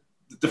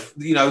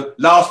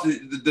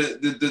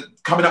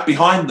 coming up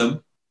behind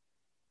them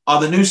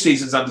are the new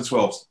seasons under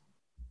 12s.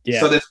 Yeah.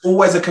 So there's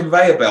always a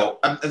conveyor belt.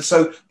 And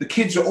so the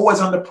kids are always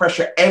under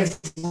pressure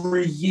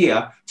every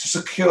year to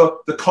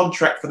secure the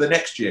contract for the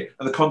next year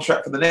and the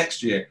contract for the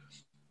next year.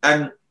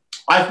 And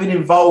I've been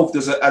involved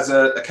as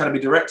a academy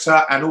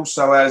director and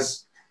also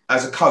as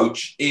a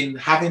coach in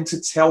having to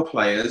tell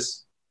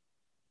players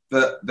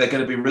that they're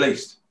going to be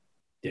released.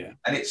 Yeah.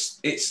 And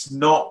it's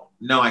not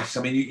nice.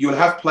 I mean, you'll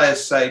have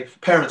parents say,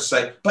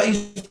 but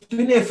he's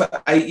been here for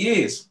 8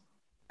 years.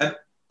 And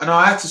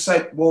I had to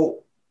say,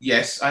 well,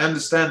 yes, I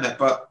understand that,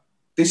 but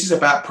this is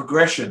about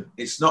progression.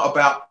 It's not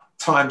about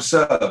time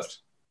served.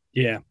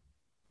 Yeah.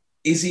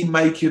 Is he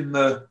making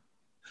and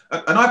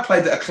I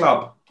played at a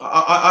club.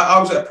 I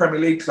was at a Premier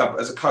League club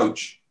as a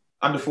coach,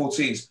 under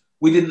 14s.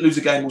 We didn't lose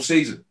a game all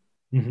season.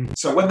 Mm-hmm.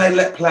 So when they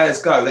let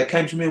players go, they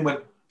came to me and went,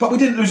 but we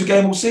didn't lose a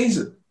game all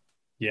season.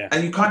 Yeah.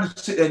 And you kind of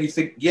sit there and you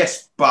think,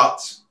 yes,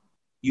 but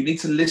you need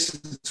to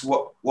listen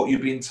to what you're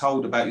being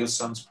told about your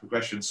son's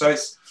progression. So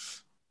it's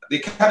the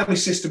academy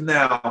system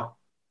now.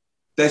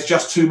 There's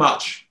just too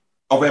much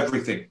of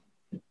everything.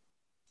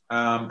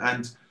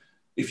 And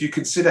if you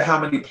consider how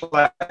many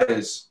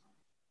players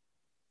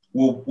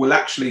will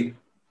actually,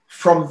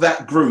 from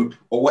that group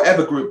or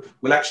whatever group,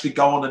 will actually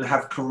go on and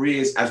have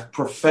careers as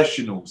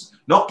professionals,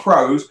 not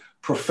pros,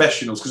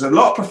 professionals. Because a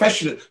lot of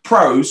professional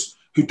pros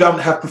who don't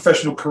have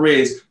professional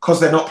careers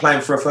because they're not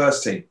playing for a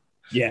first team.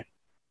 Yeah.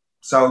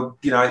 So,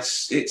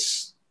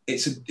 it's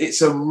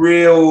a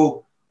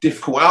real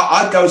difficult.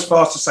 I'd go as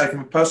far as to say,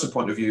 from a personal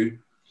point of view,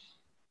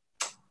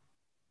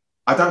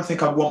 I don't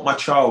think I'd want my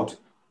child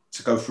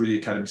to go through the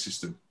academy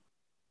system.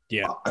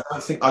 Yeah. I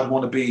don't think I'd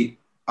want to be,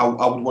 I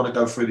would want to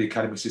go through the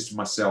academy system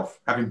myself,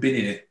 having been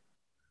in it.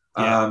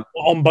 Yeah.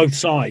 On both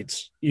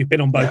sides. You've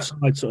been on both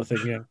sides, sort of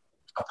thing, yeah.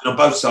 I've been on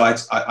both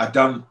sides.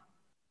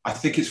 I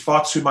think it's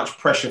far too much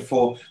pressure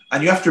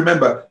and you have to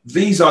remember,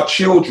 these are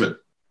children.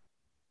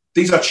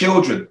 These are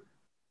children.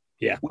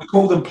 Yeah. We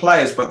call them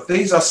players, but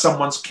these are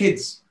someone's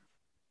kids.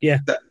 Yeah.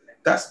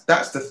 That's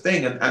the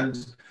thing. And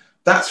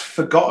that's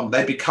forgotten.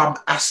 They become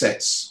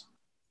assets.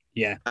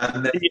 Yeah.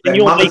 And they're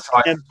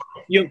monetized.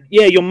 You're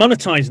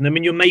monetizing them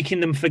and you're making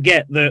them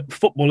forget that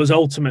football is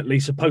ultimately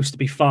supposed to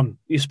be fun.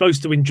 You're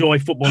supposed to enjoy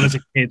football as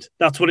a kid.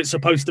 That's what it's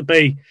supposed to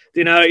be.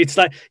 It's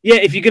like,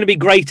 if you're going to be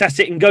great at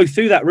it and go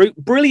through that route,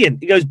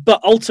 brilliant. He goes,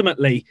 but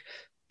ultimately,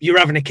 you're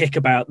having a kick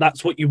about.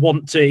 That's what you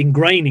want to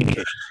ingrain in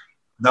kids.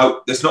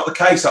 No, that's not the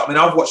case. I mean,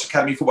 I've watched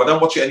academy football. I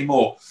don't watch it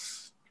anymore.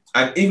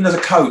 And even as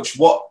a coach,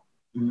 what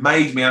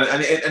made me, and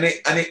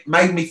it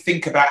made me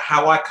think about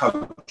how I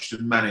coached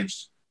and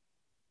managed.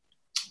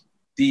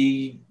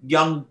 The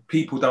young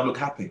people don't look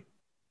happy.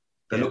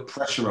 They look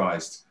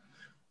pressurized.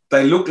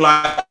 They look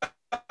like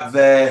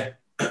they're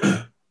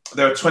a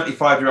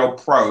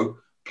 25-year-old pro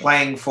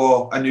playing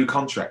for a new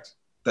contract.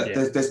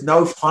 There's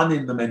no fun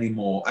in them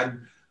anymore,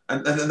 and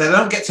they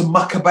don't get to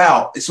muck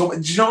about. Do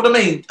you know what I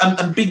mean?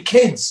 And big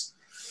kids.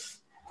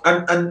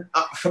 And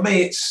for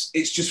me, it's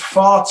just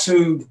far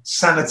too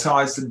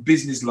sanitized and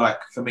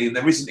businesslike for me. And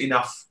there isn't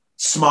enough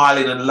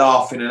smiling and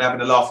laughing and having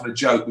a laugh and a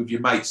joke with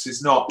your mates.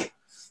 It's not.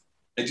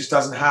 It just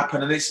doesn't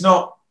happen, and it's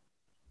not.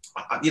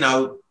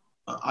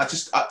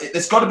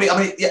 There's got to be. I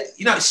mean,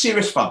 it's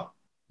serious fun.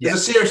 There's a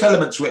serious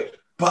element to it,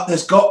 but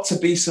there's got to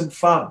be some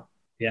fun.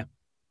 Yeah,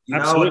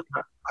 absolutely.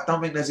 I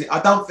don't think there's.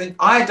 I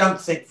don't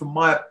think, from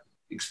my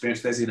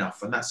experience, there's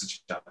enough, and that's a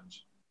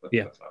challenge.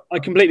 Yeah, I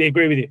completely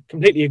agree with you.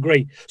 Completely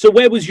agree. So,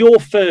 where was your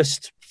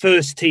first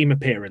team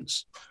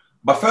appearance?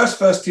 My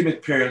first team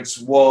appearance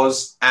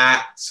was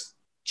at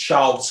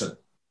Charlton.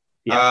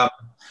 Yeah.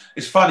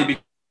 It's funny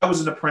because I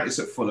was an apprentice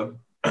at Fulham.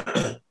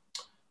 I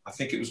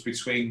think it was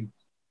between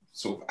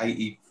sort of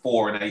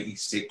 84 and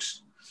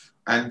 86.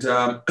 And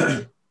I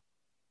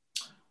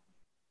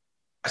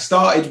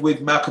started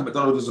with Malcolm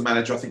McDonald as a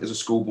manager, I think, as a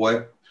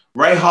schoolboy.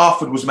 Ray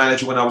Harford was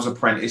manager when I was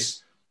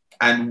apprentice.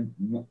 And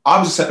I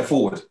was a centre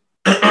forward.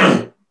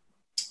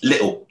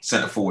 Little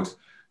centre forward.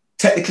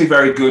 Technically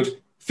very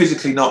good.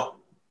 Physically not.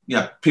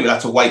 People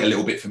had to wait a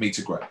little bit for me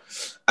to grow.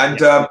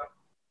 And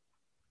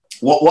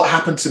what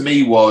happened to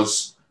me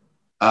was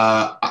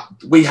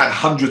we had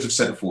hundreds of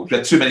centre forwards. We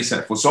had too many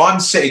centre forwards. So I'm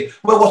sitting,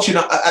 we're watching,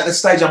 at the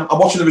stage, I'm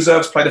watching the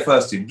reserves play the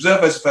first team.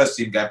 Reserve versus first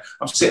team game.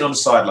 I'm sitting on the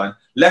sideline.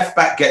 Left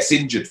back gets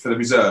injured for the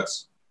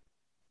reserves.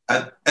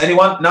 And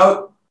anyone?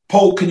 No?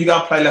 Paul, can you go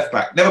and play left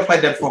back? Never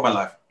played them before in my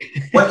life.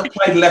 Went and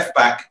played left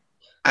back,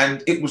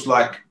 and it was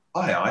like,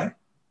 aye.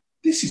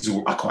 This is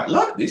all, I quite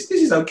like this.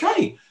 This is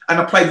okay. And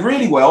I played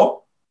really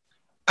well,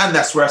 and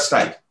that's where I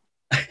stayed.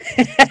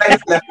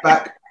 Stayed left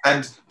back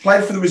and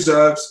played for the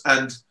reserves.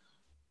 And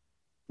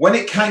when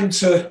it came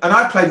to, and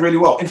I played really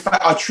well. In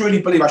fact, I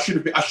truly believe I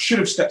should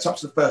have stepped up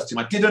to the first team.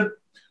 I didn't.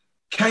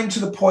 Came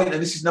to the point,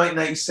 and this is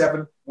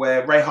 1987,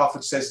 where Ray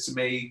Harford says to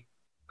me,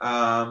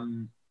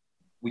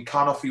 we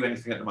can't offer you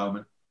anything at the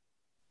moment,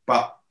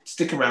 but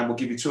stick around. We'll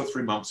give you 2 or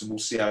 3 months, and we'll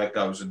see how it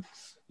goes. And,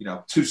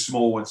 too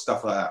small and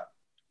stuff like that.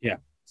 Yeah.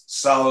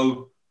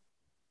 So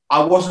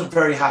I wasn't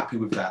very happy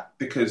with that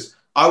because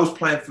I was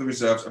playing for the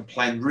reserves and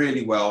playing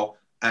really well.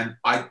 And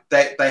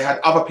they had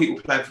other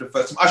people playing for the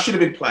first team. I should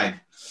have been playing.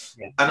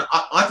 Yeah. And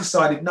I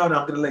decided, no,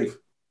 I'm going to leave.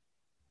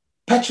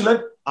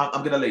 Petulant,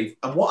 I'm going to leave.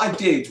 And what I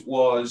did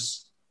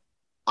was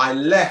I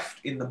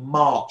left in the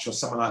March or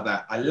something like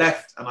that. I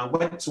left and I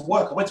went to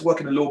work. I went to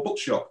work in a law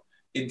bookshop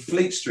in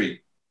Fleet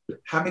Street.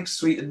 Hammock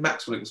Street and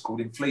Maxwell, it was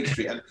called, in Fleet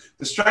Street. And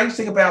the strange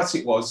thing about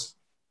it was,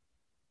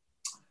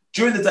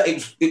 during the day,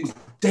 it was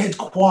dead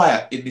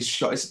quiet in this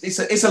shop.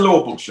 It's a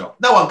law book shop.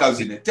 No one goes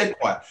in there. Dead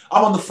quiet.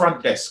 I'm on the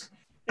front desk.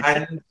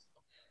 And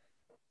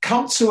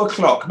come 2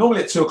 o'clock,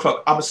 normally at 2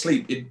 o'clock, I'm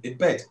asleep in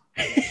bed.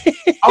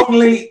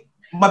 Only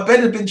my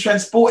bed had been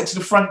transported to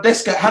the front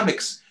desk at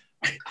Hammocks.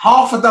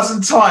 Half a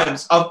dozen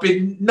times I've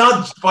been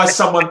nudged by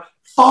someone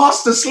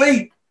fast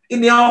asleep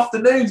in the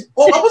afternoons.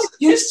 Well, I wasn't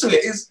used to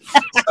it.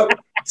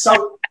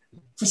 So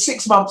for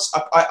 6 months,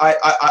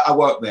 I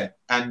worked there.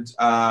 And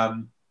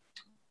I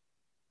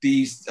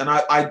didn't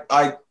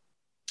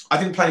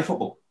play any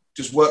football.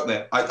 Just worked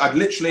there. I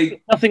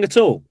literally nothing at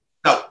all.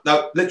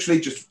 No, literally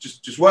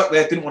just worked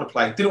there. Didn't want to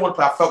play.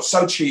 I felt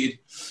so cheated.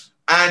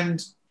 And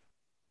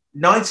I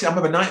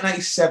remember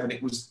 1987.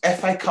 It was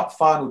FA Cup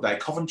final day.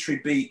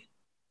 Coventry beat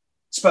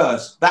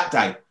Spurs that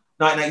day.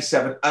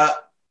 1987.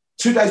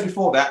 2 days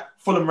before that,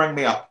 Fulham rang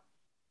me up.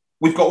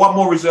 We've got one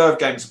more reserve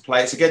game to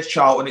play. It's against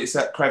Charlton. It's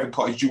at Craven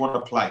Cottage. Do you want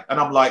to play? And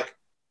I'm like,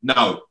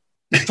 no.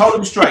 Told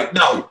him straight,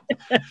 no.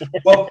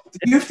 Well,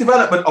 the youth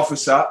development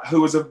officer,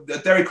 who was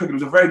Derry Cricket,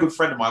 was a very good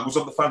friend of mine, was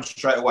on the phone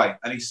straight away.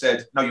 And he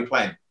said, no, you're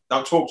playing.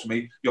 Don't talk to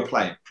me. You're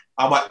playing.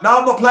 I'm like, no,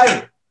 I'm not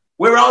playing.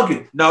 We're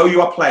arguing. No,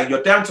 you are playing.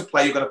 You're down to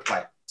play. You're going to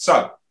play.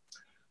 So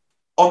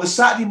on the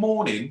Saturday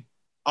morning,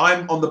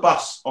 I'm on the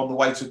bus on the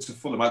way to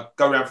Fulham. I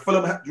go around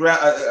Fulham,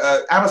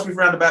 Hammersmith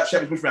roundabout,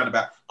 Shepherd's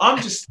roundabout. I'm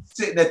just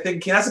sitting there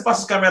thinking, as the bus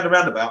is going around the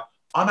roundabout,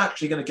 I'm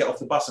actually going to get off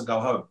the bus and go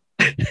home.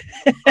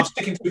 I'm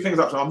sticking 2 fingers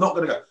up, so I'm not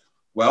going to go.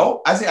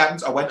 Well, as it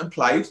happens, I went and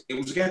played. It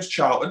was against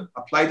Charlton.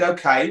 I played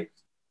okay.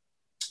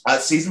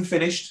 Season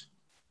finished.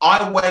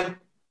 I went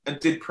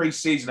and did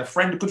pre-season.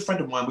 A good friend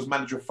of mine was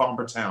manager of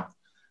Farnborough Town.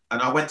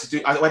 And I went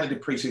and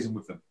did pre-season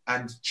with them.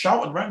 And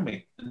Charlton rang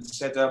me and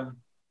said,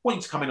 want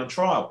you to come in on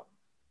trial.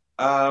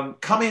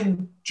 Come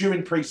in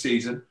during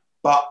pre-season,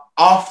 but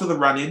after the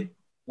run-in,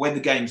 when the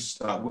games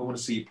start, we want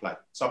to see you play.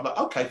 So I'm like,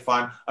 okay,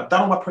 fine. I've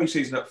done all my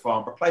pre-season at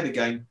Farnborough, played a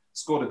game,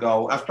 scored a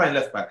goal. I was playing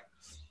left back.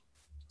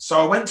 So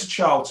I went to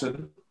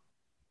Charlton,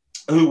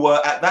 who were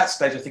at that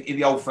stage, I think, in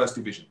the old First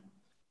Division.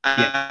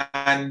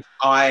 And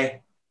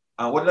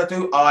what did I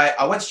do?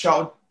 I went to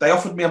Charlton. They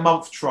offered me a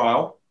month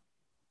trial.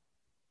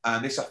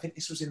 And I think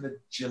this was in the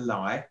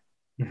July.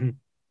 Mm-hmm.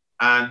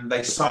 And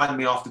they signed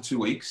me after 2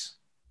 weeks.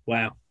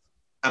 Wow.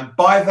 And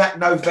by that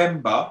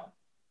November,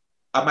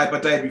 I made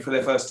my debut for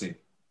their first team.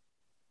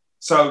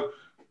 So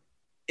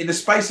in the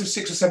space of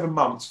 6 or 7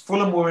 months,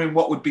 Fulham were in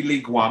what would be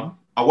League One.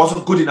 I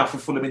wasn't good enough for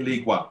Fulham in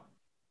League One.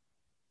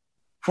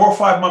 4 or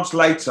 5 months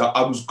later,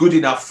 I was good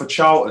enough for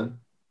Charlton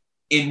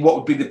in what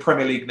would be the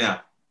Premier League now.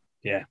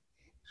 Yeah.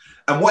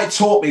 And what it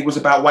taught me was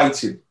about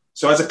waiting.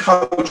 So as a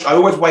coach, I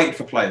always waited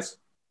for players.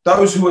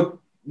 Those who were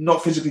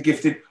not physically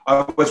gifted, I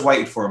always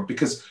waited for them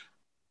because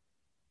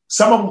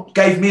someone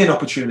gave me an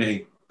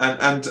opportunity.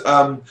 And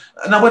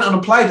I went on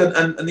and played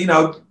and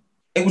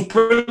it was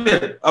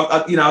brilliant.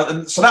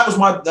 And so that was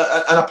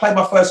and I played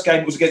my first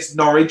game. It was against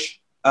Norwich.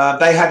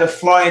 They had a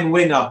flying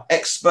winger,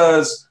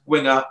 ex-Spurs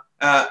winger,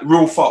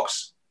 Rule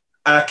Fox.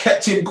 And I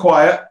kept him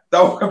quiet.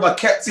 I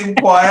kept him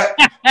quiet.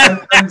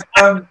 And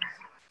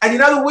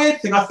the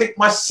weird thing, I think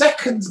my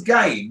second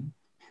game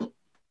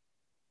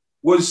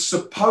was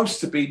supposed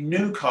to be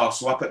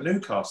Newcastle, up at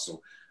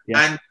Newcastle.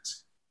 Yeah. And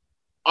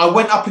I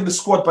went up in the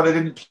squad, but I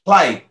didn't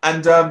play.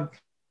 And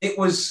they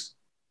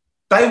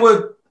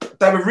were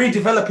they were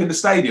redeveloping the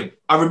stadium.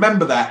 I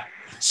remember that.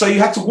 So you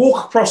had to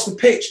walk across the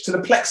pitch to the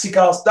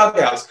plexiglass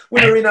dugouts.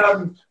 We were in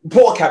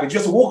porter cabins. You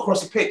had to walk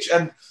across the pitch,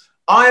 and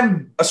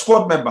I'm a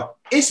squad member.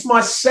 It's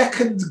my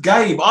second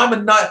game.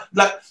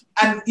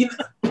 And you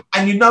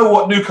know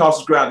what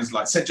Newcastle's ground is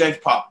like. St James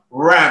Park,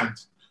 rammed.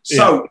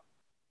 So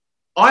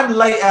I'm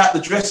late out the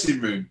dressing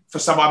room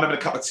for I'm having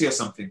a cup of tea or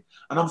something,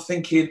 and I'm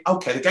thinking,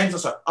 okay, the game's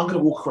outside. I'm going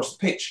to walk across the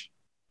pitch.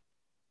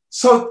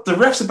 So the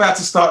ref's about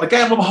to start the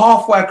game. I'm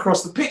halfway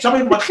across the pitch.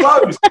 I'm in my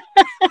clothes.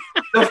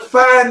 The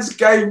fans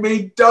gave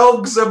me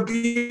dogs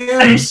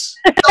abuse.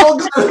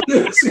 Dogs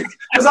abuse.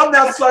 Because I'm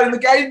now slowing the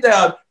game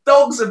down.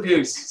 Dogs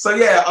abuse. So,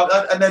 yeah.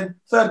 And then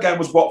third game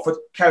was Watford.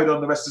 Carried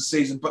on the rest of the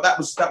season. But that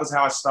was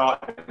how I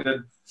started.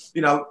 And,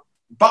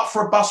 but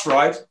for a bus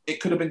ride, it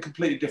could have been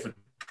completely different.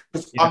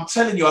 Yeah. I'm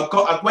telling you,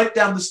 I went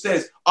down the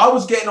stairs. I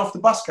was getting off the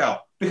bus,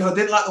 Cal, because I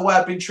didn't like the way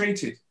I'd been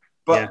treated.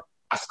 But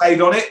I stayed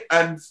on it,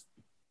 and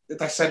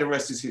they say the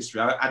rest is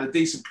history. I had a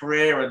decent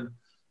career and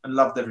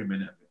loved every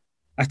minute of it.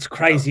 That's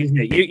crazy, isn't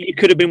it? You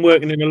could have been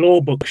working in a law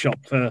book shop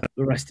for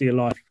the rest of your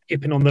life,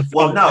 keeping on the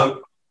front.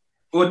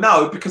 Well,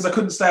 no, because I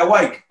couldn't stay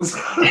awake.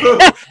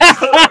 I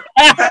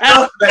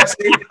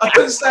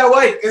couldn't stay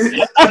awake.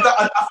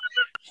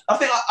 I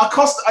think I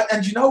cost,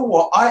 and you know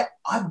what?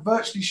 I'm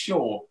virtually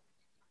sure.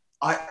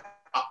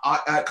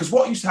 Because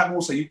what used to happen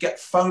also, you'd get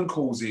phone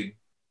calls in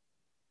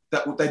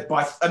that they'd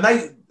buy,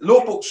 and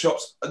law books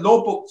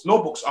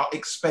are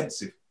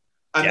expensive,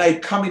 and they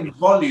come in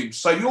volumes.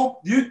 So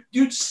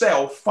you'd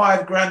sell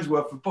 $5,000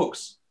 worth of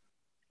books.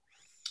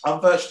 I'm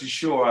virtually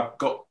sure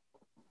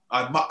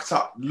I mucked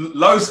up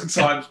loads of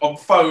times on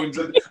phones,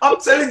 and I'm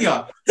telling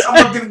you,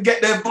 someone didn't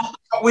get their book.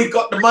 We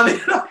got the money.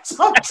 I'm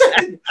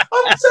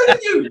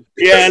telling you.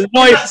 Yeah,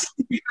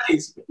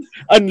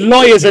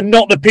 lawyers are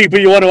not the people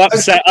you want to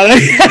upset, are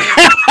they?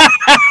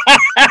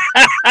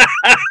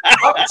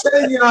 I'm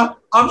telling you,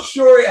 I'm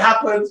sure it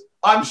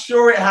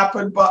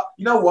happened. But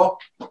you know what?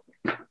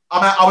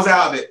 I was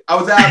out of it. I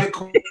was out of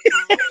it.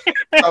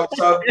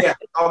 So yeah,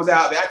 I was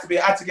out of it. I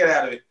had to get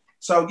out of it.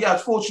 So yeah, I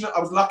was fortunate. I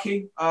was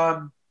lucky.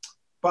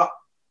 But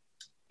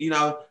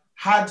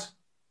had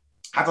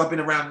I been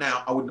around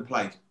now, I wouldn't have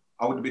played.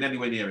 I wouldn't have been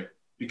anywhere near it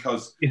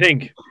because. You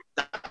think?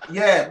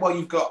 Yeah. Well,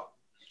 you've got.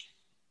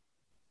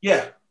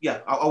 Yeah.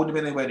 I wouldn't have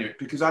been anywhere near it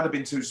because I'd have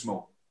been too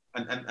small,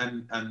 and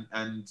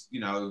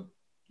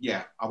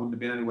yeah, I wouldn't have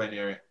been anywhere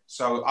near it.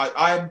 So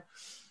I'm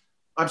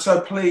so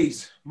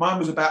pleased. Mine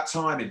was about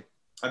timing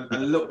and a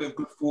little bit of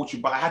good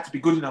fortune, but I had to be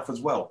good enough as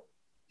well.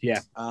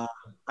 Yeah.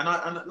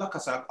 And like I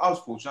said, I was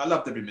fortunate. I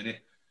loved every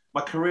minute.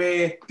 My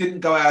career didn't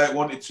go how it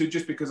wanted to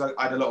just because I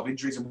had a lot of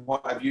injuries and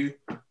what have you.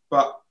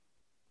 But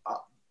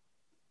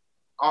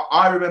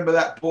I remember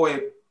that boy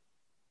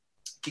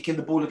kicking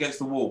the ball against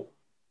the wall.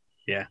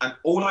 Yeah. And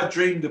all I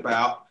dreamed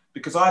about,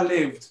 because I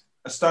lived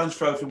a stone's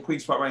throw from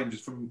Queen's Park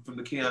Rangers, from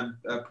the Kean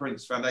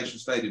Prince Foundation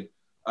Stadium,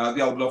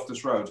 the old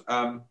Loftus Road.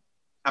 And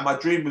my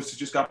dream was to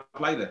just go and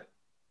play there.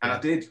 And I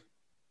did.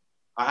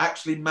 I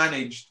actually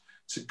managed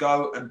to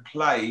go and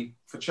play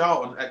for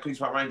Charlton at Queen's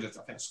Park Rangers.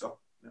 I think I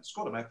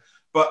scored a man.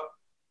 But,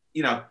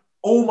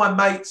 all my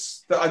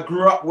mates that I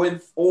grew up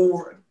with,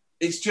 it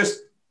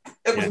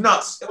was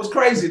nuts. It was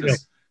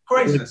craziness.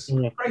 Craziness.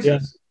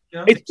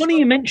 Yeah. It's funny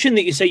you mentioned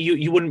that you say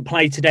you wouldn't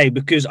play today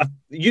because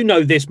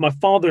this. My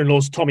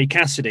father-in-law's Tommy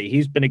Cassidy.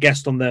 He's been a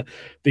guest on the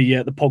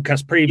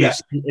podcast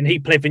previously, and he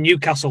played for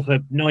Newcastle for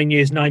 9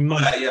 years, 9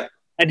 months.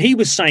 And he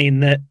was saying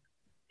that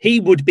he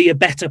would be a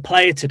better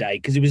player today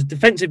because he was a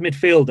defensive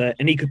midfielder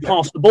and he could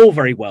pass the ball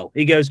very well.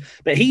 He goes,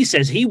 but he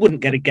says he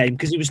wouldn't get a game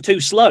because he was too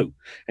slow.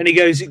 And he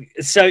was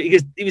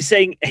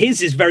saying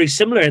his is very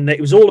similar in that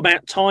it was all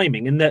about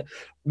timing, and that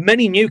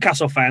many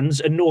Newcastle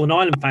fans and Northern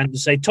Ireland fans would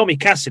say Tommy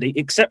Cassidy,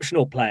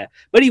 exceptional player,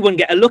 but he wouldn't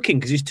get a look in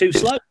because he's too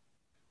slow.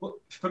 Well,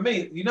 for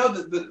me,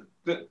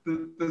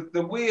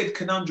 the weird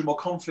conundrum or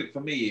conflict for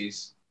me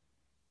is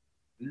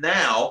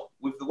now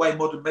with the way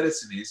modern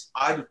medicine is,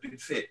 I'd have been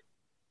fit.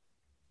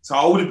 So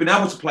I would have been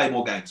able to play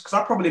more games because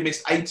I probably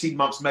missed 18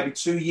 months, maybe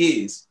 2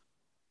 years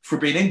for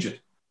being injured.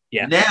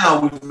 Yeah.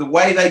 Now, with the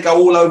way they go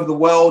all over the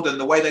world and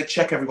the way they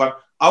check everyone,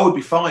 I would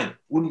be fine.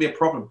 Wouldn't be a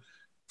problem.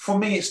 For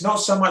me, it's not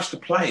so much the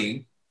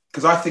playing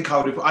because I think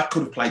I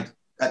could have played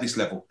at this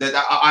level.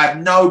 I have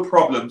no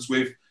problems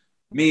with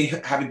me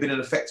having been an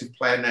effective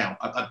player now.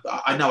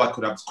 I know I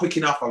could. I was quick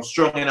enough. I was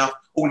strong enough.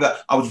 All of that.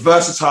 I was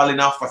versatile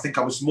enough. I think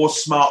I was more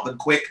smart than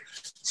quick,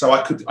 so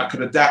I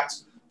could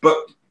adapt. But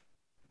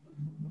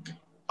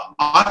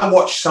I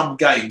watch some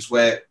games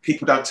where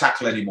people don't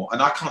tackle anymore,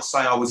 and I can't say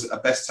I was a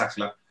best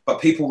tackler, but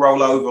people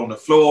roll over on the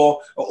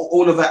floor,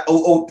 all of that,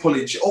 all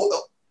pulling,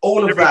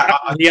 all of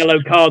that.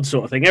 Yellow card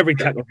sort of thing. Every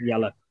tackle for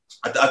yellow.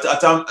 I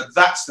don't.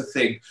 That's the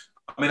thing.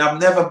 I mean, I've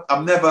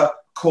never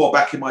caught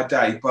back in my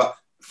day, but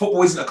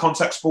football isn't a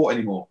contact sport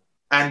anymore,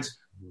 and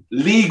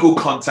legal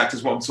contact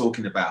is what I'm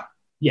talking about.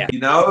 Yeah,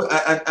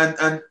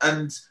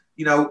 and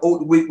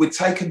we're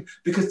taking,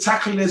 because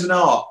tackling is an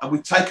art, and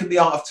we've taken the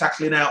art of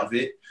tackling out of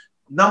it.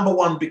 Number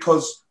one,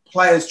 because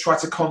players try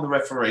to con the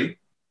referee,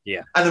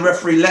 and the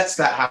referee lets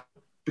that happen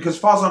Because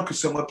as far as I'm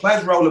concerned, when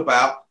players roll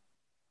about,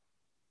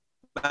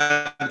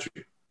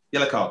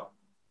 yellow card.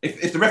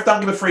 If the ref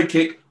don't give a free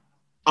kick,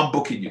 I'm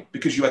booking you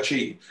because you are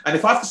cheating. And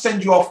if I have to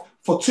send you off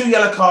for 2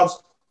 yellow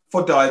cards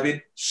for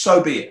diving,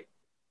 so be it.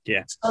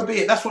 Yeah. So be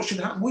it. That's what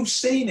should happen. We've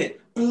seen it.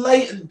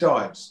 Blatant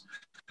dives.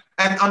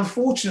 And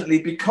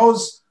unfortunately,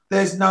 because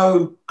there's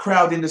no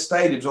crowd in the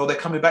stadiums, or they're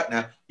coming back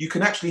now, you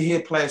can actually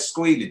hear players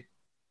squealing.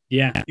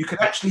 Yeah. You can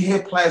actually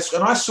hear players.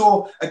 And I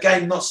saw a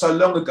game not so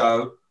long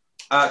ago,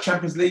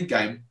 Champions League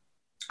game,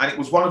 and it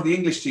was one of the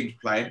English teams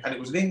playing, and it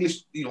was one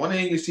of the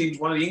English teams,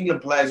 one of the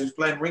England players who's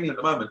playing for England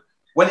at the moment,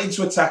 went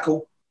into a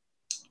tackle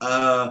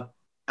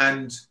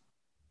and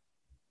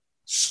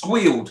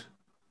squealed.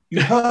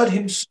 You heard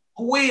him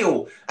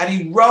squeal, and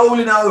he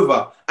rolling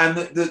over, and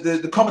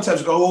the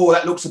commentators go, "Oh,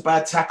 that looks a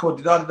bad tackle,"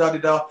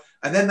 da-da-da-da-da.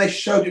 And then they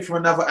showed it from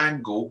another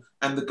angle,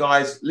 and the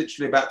guy's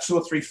literally about 2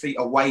 or 3 feet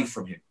away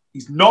from him.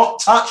 He's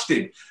not touched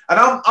him. And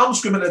I'm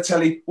screaming at the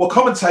telly, well,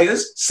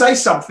 commentators, say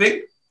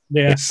something.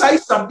 Yeah. Say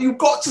something. You've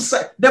got to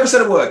say. Never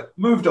said a word.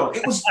 Moved on.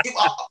 It was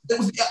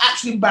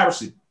actually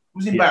embarrassing. It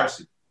was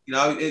embarrassing.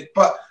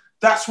 But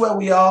that's where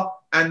we are.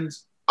 And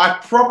I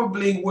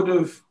probably would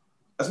have,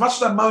 as much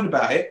as I moan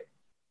about it,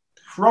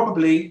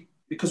 probably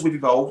because we've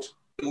evolved,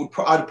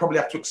 I'd probably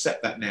have to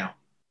accept that now.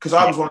 Because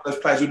I was one of those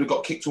players who would have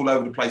got kicked all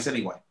over the place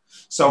anyway.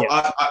 So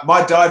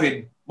my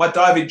diving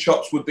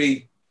chops would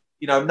be,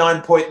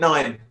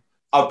 9.9.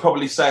 I'd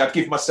probably say I'd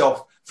give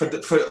myself for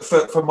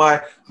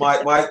my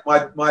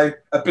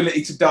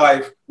ability to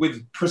dive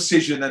with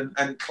precision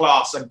and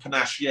class and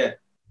panache. Yeah,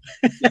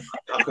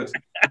 I could.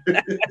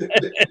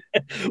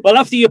 Well,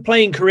 after your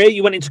playing career,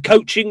 you went into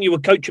coaching. You were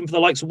coaching for the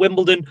likes of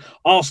Wimbledon,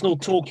 Arsenal,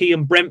 Torquay,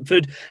 and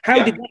Brentford.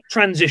 How did that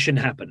transition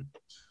happen?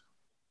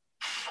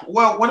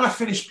 Well, when I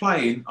finished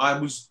playing,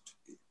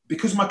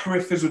 because my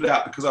career fizzled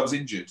out because I was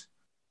injured.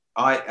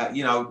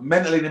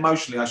 Mentally and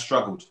emotionally, I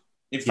struggled.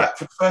 In fact,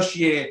 for the first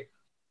year,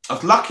 I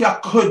was lucky I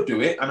could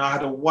do it, and I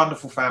had a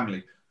wonderful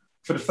family.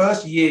 For the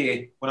first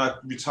year when I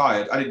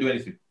retired, I didn't do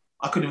anything.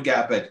 I couldn't even get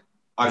out of bed.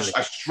 I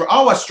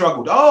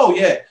struggled. Oh,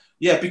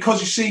 yeah,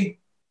 because you see,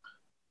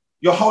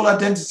 your whole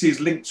identity is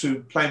linked to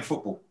playing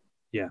football.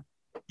 Yeah.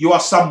 You are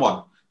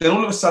someone. Then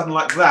all of a sudden,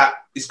 like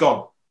that, it's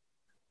gone.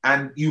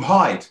 And you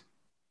hide.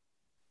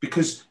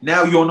 Because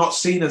now you're not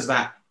seen as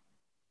that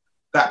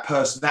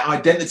person. That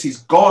identity is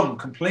gone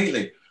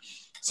completely.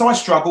 So I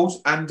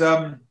struggled,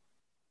 and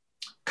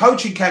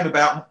coaching came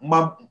about.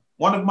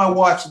 One of my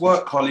wife's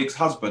work colleagues'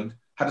 husband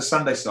had a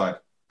Sunday side,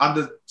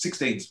 under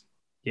 16s.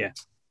 Yeah.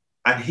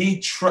 And he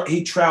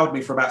trailed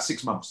me for about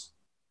 6 months.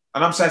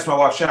 And I'm saying to my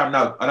wife, Sharon,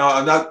 no, I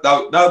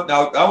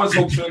want to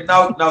talk to him,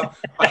 no.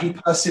 But he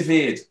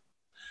persevered.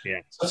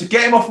 Yeah. So to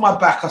get him off my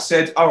back, I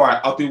said, all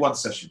right, I'll do one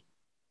session.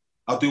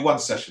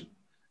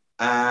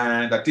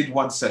 And I did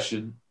one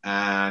session,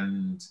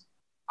 and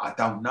I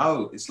don't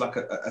know. It's like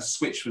a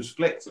switch was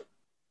flicked,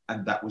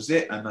 and that was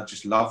it. And I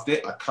just loved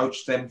it. I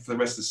coached them for the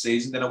rest of the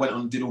season. Then I went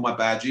on and did all my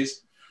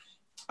badges,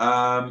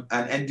 and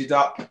ended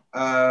up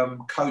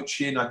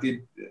coaching. I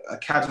did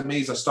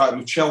academies. I started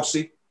with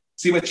Chelsea.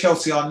 See where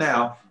Chelsea are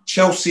now?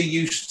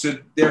 Chelsea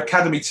their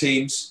academy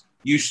teams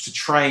used to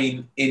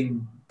train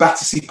in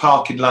Battersea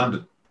Park in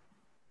London.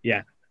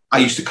 Yeah. I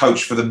used to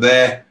coach for them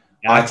there.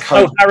 Yeah, it's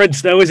no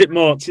Harrods, though, is it,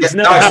 Mort? It's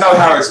no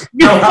Harrods.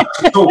 No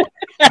Harrods at all.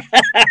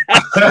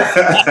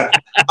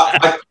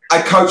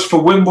 I coached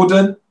for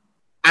Wimbledon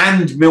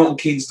and Milton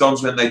Keynes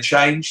Dons when they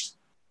changed.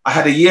 I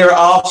had a year at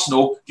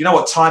Arsenal. You know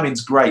what?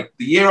 Timing's great.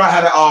 The year I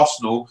had at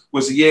Arsenal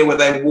was the year where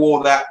they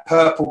wore that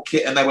purple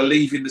kit and they were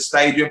leaving the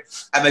stadium,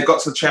 and they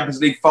got to the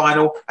Champions League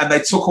final, and they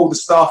took all the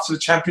staff to the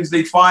Champions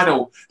League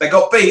final. They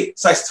got beat.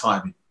 So it's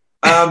timing.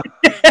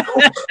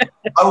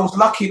 I was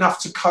lucky enough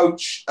to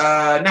coach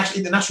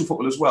international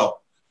football as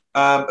well.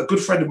 A good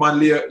friend of mine,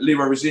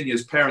 Leroy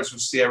Rosinha's parents from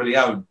Sierra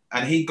Leone,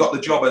 and he got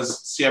the job as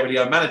Sierra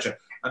Leone manager,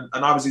 and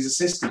I was his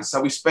assistant.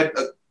 So we spent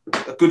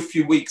a good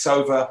few weeks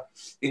over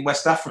in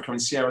West Africa in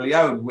Sierra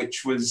Leone,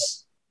 which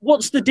was...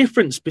 What's the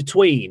difference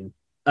between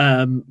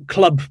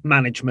club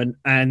management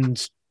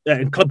and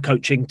club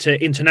coaching to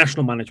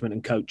international management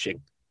and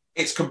coaching?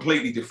 It's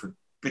completely different,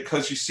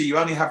 because you see, you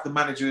only have the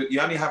manager, you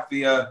only have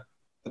the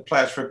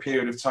players for a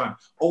period of time.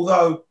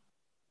 Although,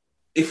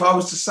 if I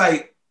was to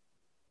say,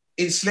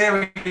 in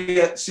Sierra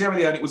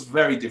Leone, it was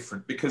very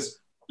different, because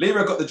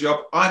Leroy got the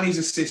job, I'm his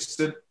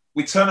assistant,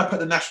 we turn up at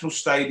the National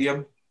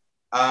Stadium,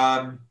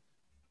 and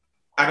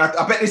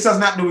I bet this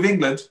doesn't happen with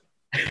England.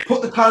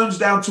 Put the cones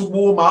down to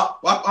warm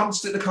up. I'm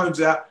sticking the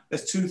cones out.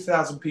 There's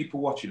 2,000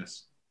 people watching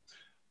us.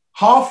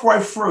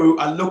 Halfway through,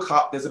 I look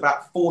up. There's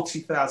about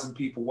 40,000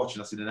 people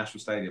watching us in the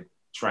National Stadium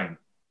training.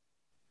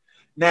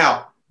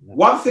 Now,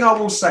 one thing I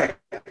will say,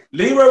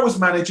 Leroy was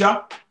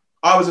manager.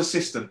 I was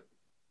assistant.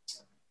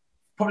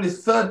 Probably the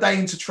third day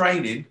into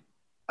training,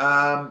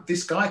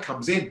 this guy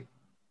comes in,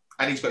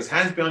 and he's got his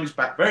hands behind his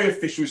back, very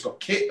official. He's got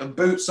kit and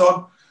boots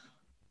on.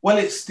 Well,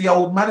 it's the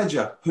old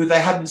manager who they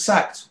hadn't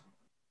sacked.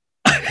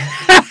 They've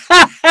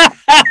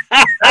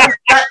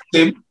sacked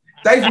him.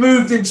 They've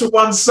moved him to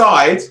one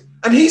side,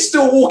 and he's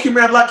still walking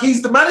around like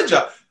he's the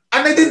manager. And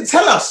And they didn't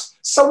tell us.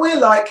 So we're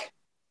like,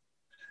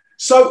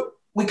 so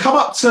we come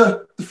up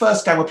to the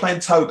first game, we're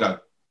playing Togo.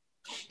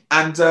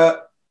 And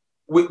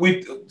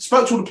we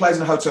spoke to all the players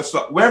in the hotel.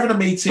 So we're having a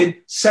meeting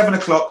 7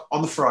 o'clock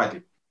on the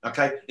Friday,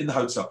 okay, in the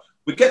hotel.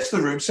 We get to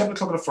the room, 7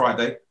 o'clock on a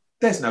Friday,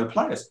 there's no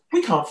players.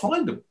 We can't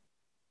find them.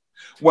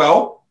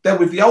 Well, they're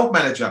with the old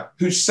manager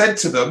who said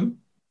to them,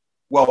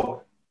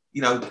 well,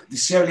 you know, the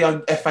Sierra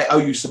Leone FA owe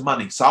you some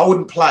money, so I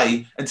wouldn't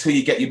play until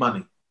you get your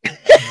money.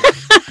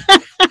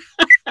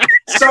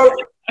 So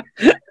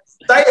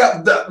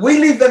we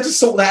leave them to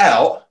sort that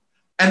out,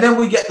 and then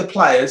we get the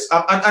players.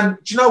 And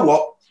do you know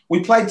what? We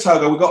played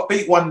Togo. We got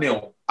beat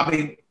 1-0. I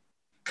mean,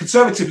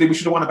 conservatively, we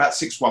should have won about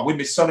 6-1. We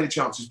missed so many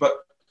chances, but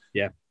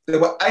there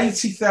were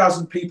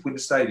 80,000 people in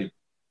the stadium.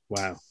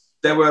 Wow.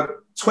 There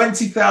were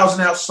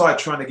 20,000 outside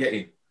trying to get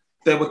in.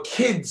 There were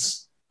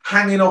kids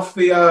hanging off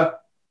the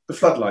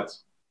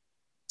floodlights.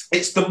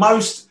 It's the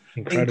most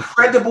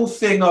incredible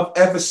thing I've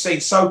ever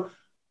seen. So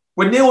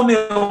we're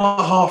 0-0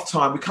 at half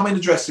time. We come in the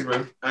dressing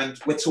room and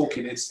we're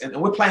talking.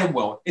 And we're playing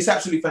well. It's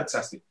absolutely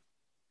fantastic.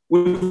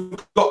 We've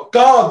got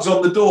guards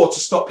on the door to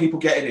stop people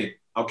getting in.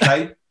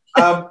 Okay,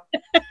 and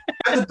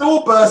the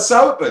door bursts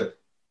open,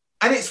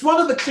 and it's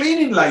one of the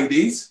cleaning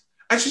ladies,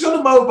 and she's on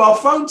a mobile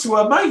phone to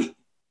her mate,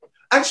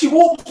 and she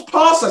walks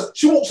past us.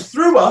 She walks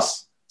through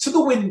us to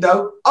the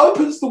window,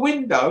 opens the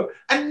window,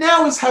 and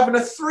now is having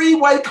a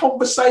three-way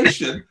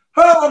conversation.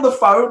 Her on the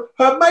phone,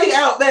 her mate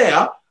out there,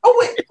 and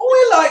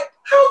we're like,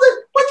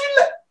 why'd you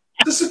let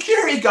the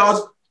security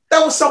guards?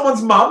 That was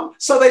someone's mum,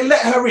 so they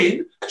let her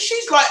in, and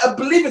she's like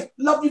oblivious.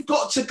 Love, you've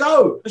got to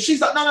go. And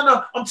she's like,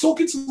 no, I'm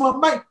talking to my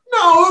mate.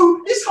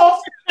 No, it's half.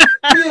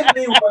 Me and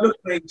me were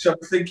looking at each other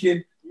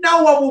thinking,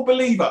 no one will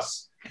believe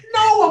us.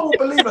 No one will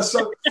believe us.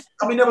 So,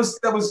 I mean, there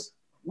was.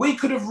 We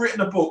could have written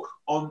a book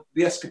on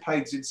the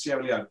escapades in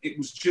Sierra Leone. It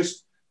was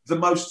just the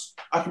most.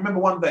 I can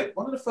remember one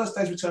of the first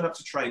days we turned up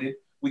to training.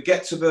 We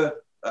get to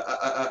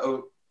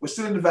we're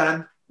still in the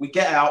van. We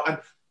get out and.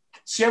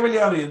 Sierra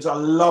Leoneans are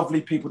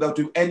lovely people. They'll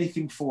do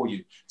anything for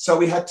you. So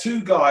we had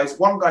two guys.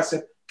 One guy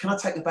said, can I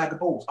take the bag of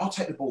balls? I'll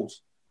take the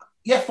balls.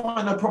 Yeah,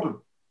 fine, no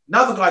problem.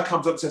 Another guy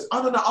comes up and says,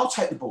 oh, no, I'll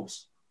take the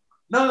balls.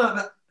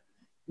 No.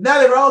 Now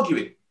they're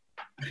arguing.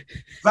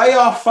 They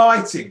are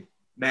fighting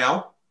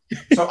now.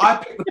 So I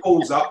pick the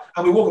balls up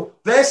and we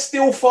walk. They're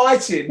still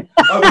fighting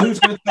over who's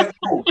going to take the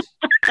balls.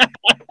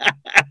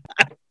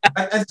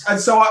 And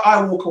so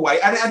I walk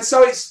away. And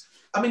so it's,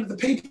 I mean, the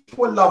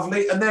people are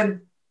lovely. And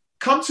then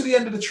come to the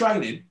end of the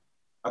training,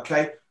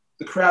 okay,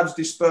 the crowd's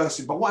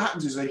dispersing. But what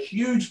happens is a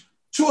huge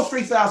 2,000 or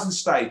 3,000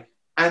 stay.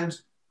 And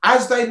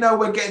as they know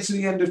we're getting to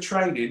the end of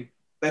training,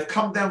 they've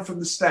come down from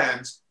the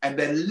stands and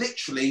they're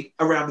literally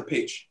around the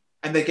pitch.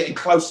 And they're getting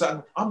closer.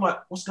 And I'm like,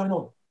 what's going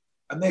on?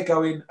 And they're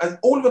going, and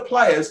all of the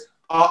players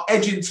are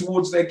edging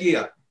towards their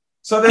gear.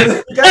 So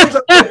the game's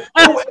up there,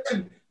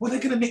 well, they're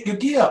going to nick your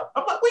gear.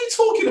 I'm like, what are you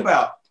talking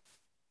about?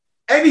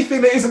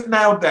 Anything that isn't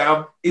nailed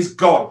down is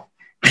gone.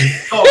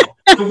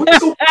 The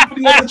whistle for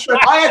the end of the train.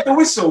 I had the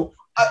whistle.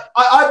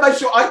 I made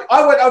sure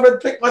I went over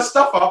and picked my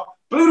stuff up.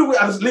 Blew the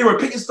whistle. I was Leroy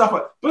picking stuff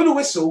up. Blew the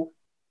whistle.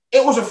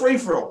 It was a free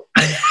for all.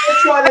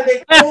 Trying to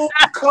get all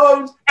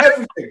cones,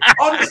 everything.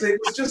 Honestly,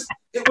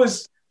 it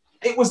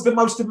was the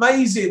most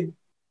amazing.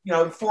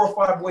 4 or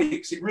 5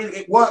 weeks.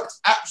 It worked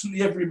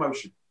absolutely every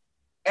emotion.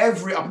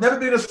 I've never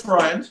been as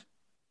frightened.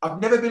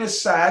 I've never been as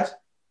sad.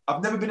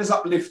 I've never been as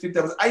uplifted.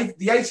 There was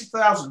the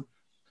 80,000.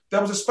 There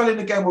was a spell in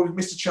the game where we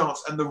missed a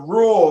chance, and the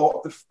roar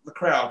of the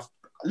crowd,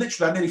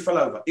 literally, I nearly fell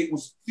over. It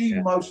was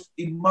the most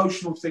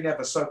emotional thing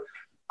ever. So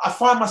I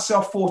find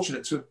myself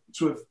fortunate to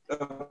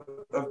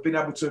have been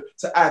able to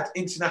add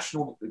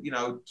international,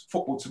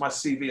 football to my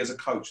CV as a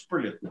coach.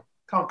 Brilliant.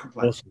 Can't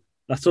complain. Awesome.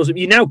 That's awesome.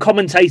 You're now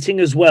commentating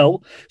as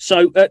well.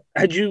 So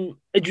had you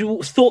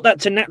thought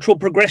that's a natural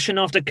progression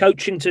after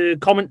coaching to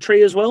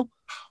commentary as well?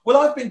 Well,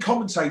 I've been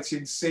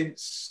commentating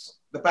since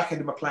the back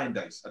end of my playing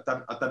days. I've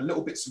done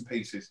little bits and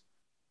pieces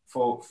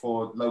for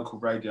local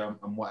radio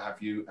and what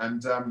have you.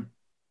 And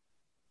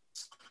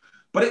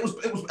but it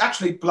was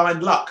actually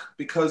blind luck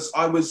because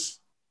I was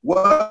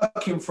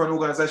working for an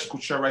organisation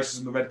called Show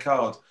Racism the Red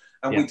Card,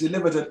 and we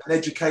delivered an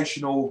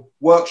educational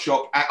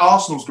workshop at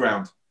Arsenal's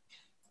ground.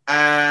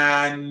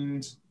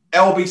 And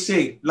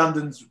LBC,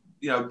 London's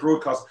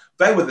broadcast,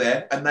 they were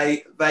there, and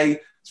they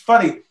it's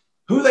funny,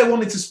 who they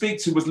wanted to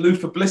speak to was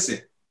Luther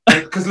Blissett,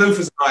 because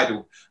Luther's an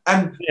idol.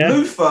 And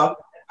Luther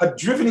had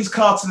driven his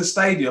car to the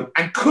stadium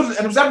and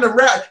was having a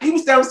row. He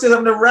was downstairs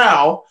having a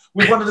row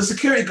with one of the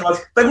security guards.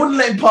 They wouldn't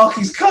let him park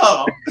his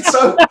car.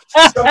 So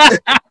my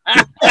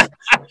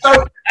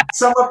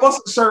boss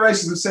at Show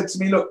Racism said to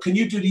me, look, can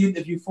you do the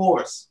interview for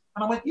us?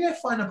 And I went, yeah,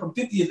 fine, no problem.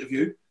 Did the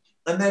interview.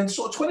 And then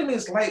sort of 20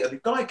 minutes later,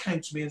 the guy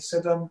came to me and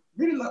said,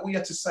 really like what you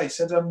had to say. He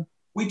said,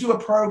 we do a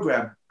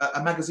program,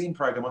 a magazine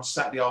program on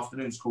Saturday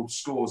afternoons called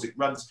Scores. It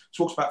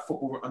talks about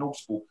football and all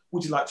sport.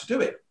 Would you like to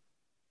do it?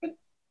 Went,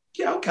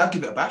 yeah, okay, I'll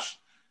give it a bash.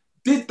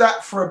 Did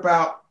that for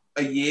about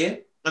a year.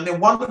 And then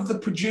one of the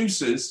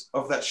producers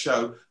of that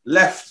show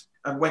left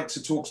and went to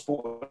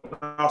TalkSport and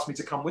asked me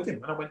to come with him.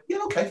 And I went, yeah,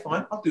 okay,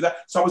 fine, I'll do that.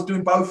 So I was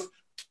doing both.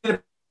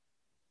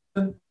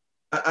 And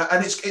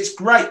it's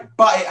great,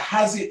 but it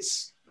has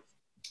its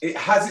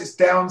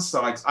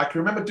downsides. I can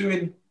remember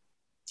doing,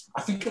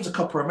 I think it was a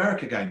Copa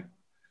America game.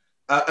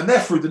 And they're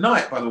through the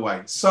night, by the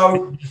way.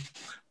 So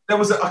there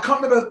was, I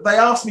can't remember, they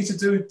asked me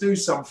to do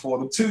some for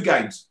them, 2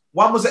 games.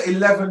 One was at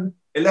 11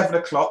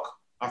 o'clock,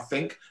 I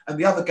think, and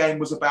the other game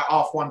was about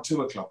 1:30,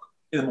 2 o'clock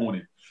in the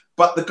morning.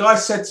 But the guy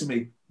said to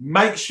me,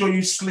 make sure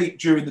you sleep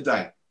during the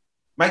day.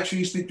 Make sure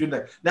you sleep during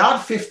the day. Now,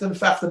 I'd fifth and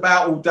faffed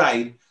about all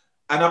day,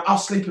 and I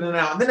was sleeping in and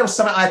out. And then there was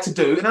something I had to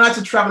do, and then I had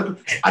to travel.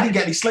 I didn't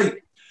get any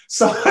sleep.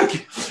 So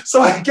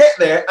I get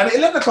there, and at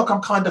 11 o'clock,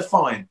 I'm kind of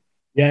fine.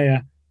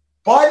 Yeah.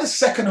 By the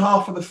second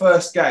half of the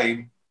first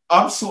game,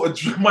 I'm sort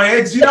of, my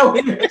head's,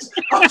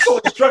 I'm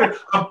sort of struggling.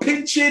 I'm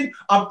pinching.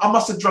 I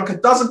must have drunk a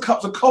dozen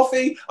cups of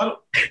coffee. I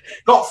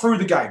got through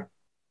the game.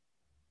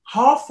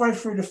 Halfway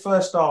through the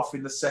first half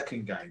in the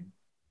second game,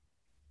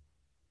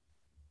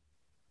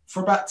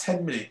 for about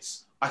 10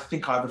 minutes, I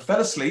think I either fell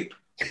asleep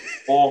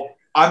or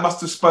I must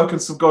have spoken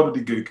some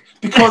gobbledygook,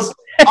 because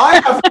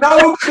I have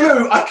no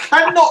clue. I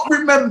cannot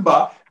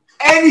remember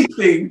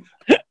anything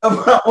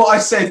about what I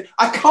said.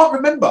 I can't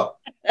remember.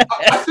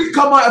 I think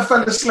I might have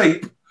fell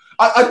asleep.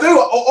 I do,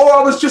 or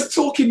I was just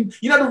talking,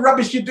 the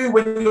rubbish you do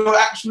when you're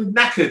actually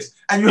knackered.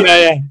 And you're,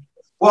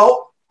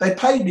 well, they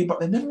paid me, but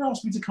they never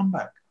asked me to come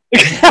back.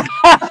 I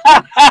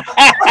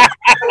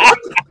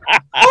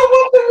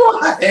wonder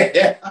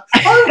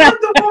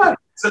why.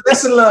 It's a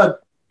lesson learned.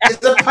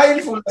 It's a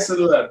painful lesson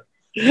learned.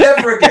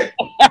 Never again.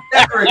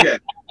 Never again.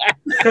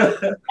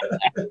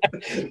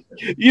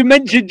 You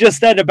mentioned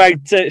just then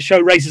about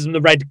show racism the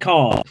red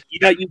card.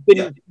 You've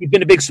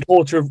been a big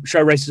supporter of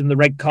show racism the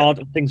red card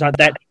and things like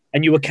that,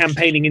 and you were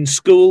campaigning in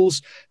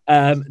schools.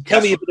 Tell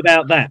me a bit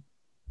about that.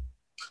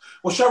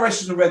 Well, show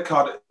racism the red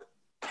card.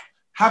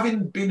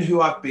 Having been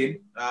who I've been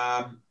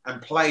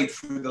and played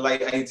through the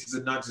late 80s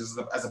and 90s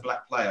as a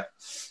black player,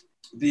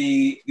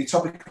 the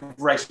topic of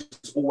race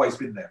has always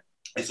been there.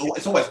 It's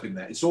always been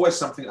there. It's always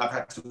something I've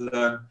had to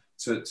learn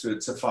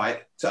to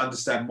fight, to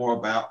understand more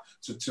about,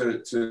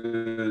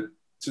 to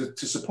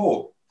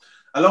support.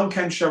 Along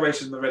came show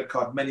racism the red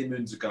card many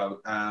moons ago,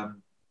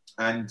 and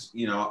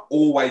I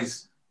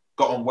always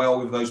got on well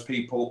with those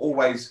people.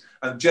 Always,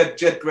 and Jed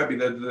Greby,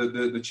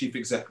 the chief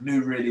exec,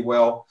 knew really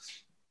well.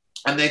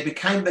 And there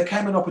came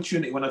an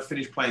opportunity when I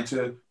finished playing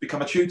to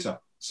become a tutor.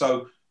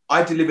 So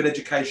I delivered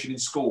education in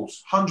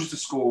schools, hundreds of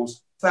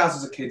schools,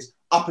 thousands of kids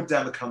up and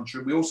down the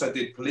country. We also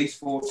did police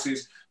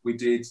forces. We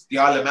did the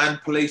Isle of Man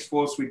police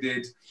force. We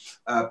did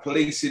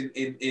police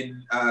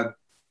in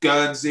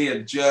Guernsey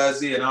and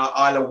Jersey and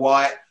Isle of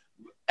Wight.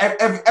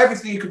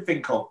 Everything you could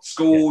think of.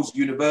 Schools,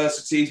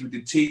 universities. We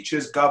did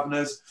teachers,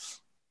 governors.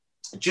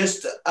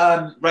 Just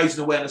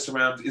raising awareness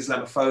around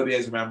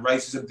Islamophobia, around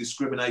racism,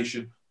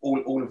 discrimination,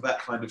 all of that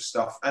kind of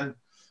stuff. And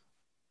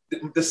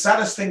the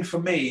saddest thing for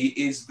me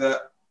is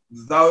that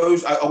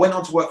I went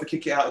on to work for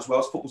Kick It Out as well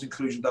as Football's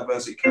Inclusion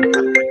Diversity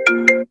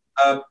Campaign.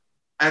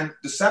 And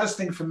the saddest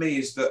thing for me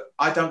is that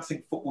I don't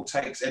think football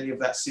takes any of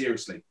that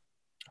seriously.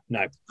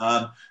 No.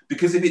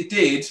 Because if it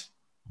did,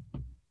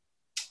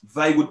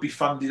 they would be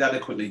funded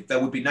adequately. They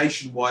would be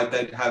nationwide.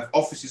 They'd have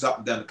offices up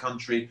and down the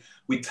country.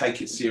 We'd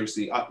take it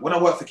seriously. When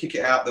I worked for Kick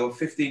It Out, there were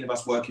 15 of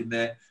us working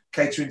there,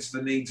 catering to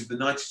the needs of the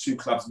 92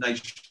 clubs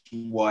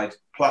nationwide,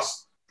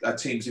 plus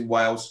teams in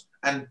Wales,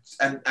 and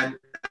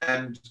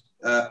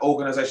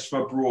organisations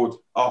from abroad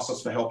asked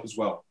us for help as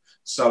well.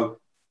 So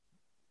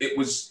it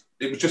was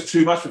just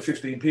too much for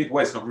 15 people.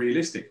 Well, it's not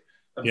realistic.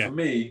 And for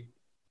me,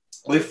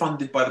 we're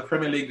funded by the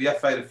Premier League, the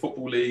FA, the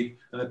Football League,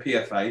 and the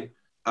PFA,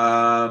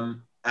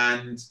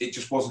 and it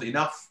just wasn't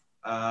enough.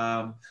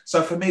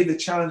 So for me, the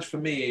challenge for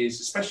me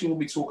is, especially when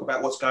we talk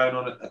about what's going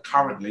on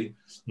currently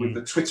with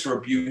the Twitter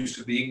abuse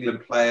of the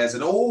England players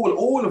and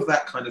all of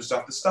that kind of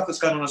stuff, the stuff that's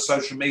going on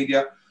social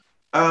media.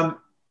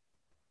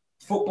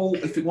 Football,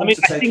 if it wants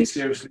to take it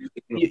seriously.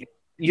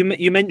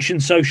 You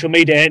mentioned social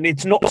media, and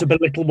it's not to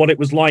belittle what it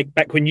was like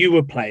back when you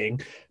were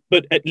playing,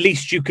 but at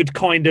least you could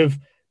kind of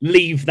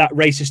leave that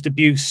racist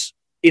abuse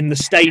in the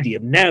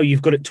stadium. Now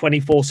you've got it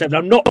 24/7.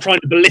 I'm not trying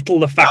to belittle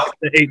the fact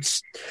that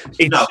it's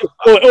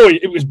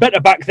it was better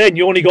back then.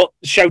 You only got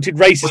shouted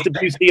racist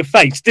abuse to your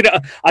face.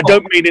 I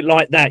don't mean it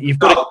like that. You've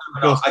got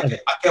I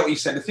get what you're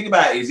saying. The thing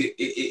about it is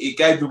it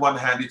gave with one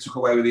hand, it took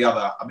away with the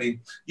other. I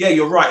mean, yeah,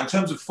 you're right. In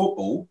terms of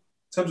football,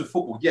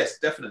 yes,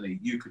 definitely.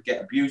 You could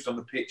get abused on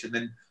the pitch and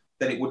then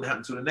it wouldn't happen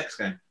until the next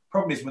game.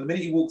 Problem is, when the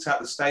minute you walked out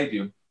the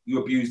stadium, you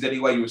were abused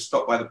anyway, you were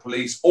stopped by the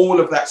police,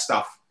 all of that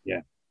stuff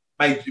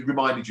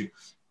reminded you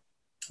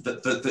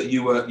that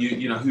you were,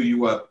 you know who you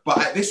were. But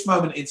at this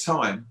moment in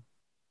time,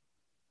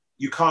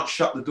 you can't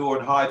shut the door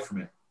and hide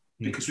from it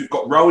because we've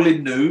got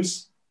rolling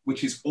news,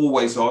 which is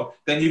always on.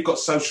 Then you've got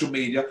social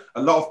media.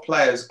 A lot of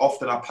players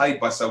often are paid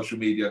by social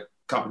media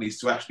companies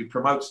to actually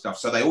promote stuff,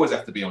 so they always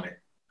have to be on it.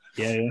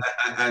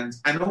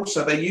 And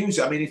also they use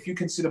it. I mean, if you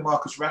consider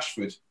Marcus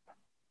Rashford,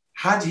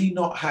 had he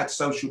not had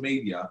social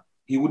media,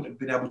 he wouldn't have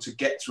been able to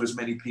get to as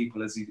many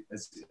people as he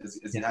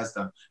has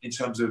done in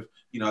terms of,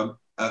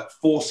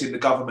 forcing the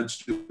government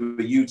to do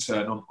a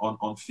U-turn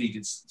on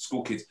feeding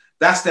school kids.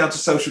 That's down to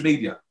social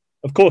media.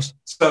 Of course.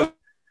 So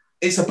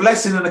it's a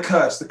blessing and a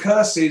curse. The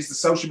curse is the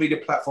social media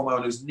platform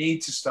owners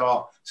need to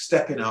start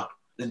stepping up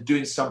and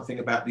doing something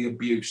about the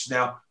abuse.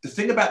 Now, the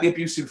thing about the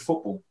abuse in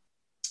football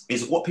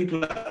is what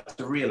people have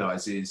to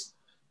realise is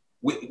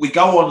we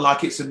go on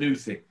like it's a new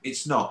thing.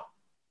 It's not.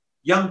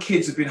 Young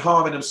kids have been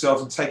harming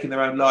themselves and taking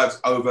their own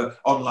lives over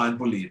online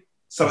bullying.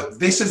 So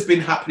this has been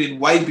happening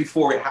way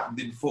before it happened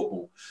in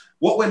football.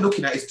 What we're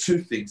looking at is two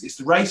things. It's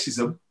the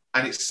racism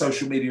and it's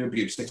social media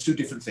abuse. They're two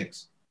different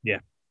things. Yeah.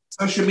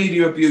 Social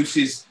media abuse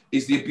is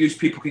the abuse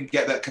people can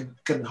get that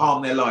can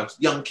harm their lives.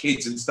 Young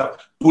kids and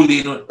stuff,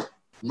 bullying.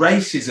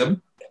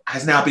 Racism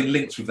has now been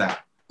linked with that.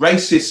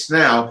 Racists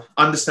now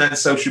understand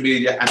social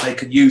media and they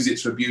can use it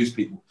to abuse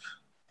people.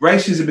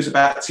 Racism is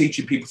about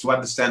teaching people to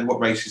understand what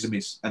racism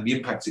is and the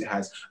impact it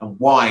has and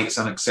why it's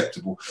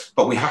unacceptable.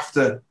 But we have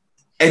to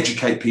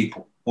educate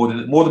people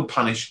more than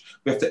punish.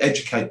 We have to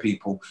educate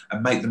people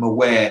and make them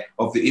aware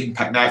of the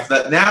impact. Now,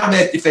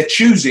 if they're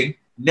choosing,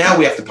 now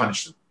we have to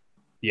punish them.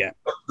 Yeah,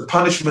 the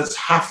punishments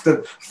have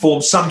to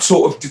form some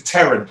sort of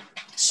deterrent,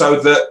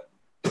 so that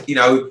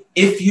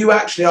if you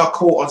actually are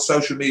caught on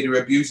social media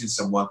abusing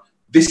someone,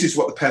 this is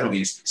what the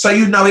penalty is. So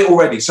you know it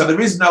already. So there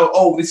is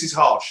no, this is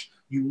harsh.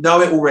 You know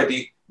it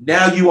already.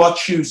 Now you are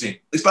choosing.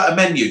 It's like a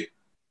menu.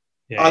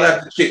 Yeah, I'll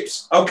have the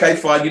chips. Okay,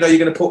 fine. You're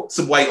going to put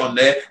some weight on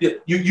there.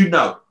 You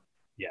know.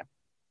 Yeah.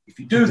 If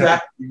you do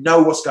that, you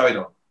know what's going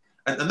on.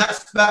 And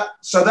that's that.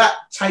 So that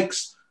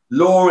takes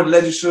law and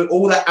legislation,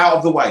 all that out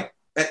of the way.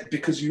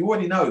 Because you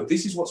already know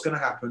this is what's going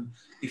to happen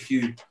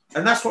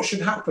and that's what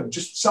should happen.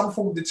 Just some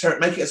form of deterrent,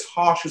 make it as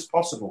harsh as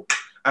possible.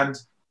 And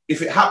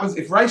if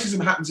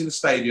racism happens in a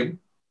stadium,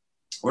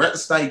 we're at the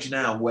stage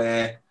now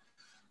where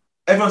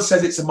everyone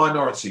says it's a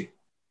minority.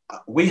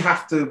 We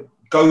have to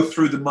go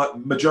through the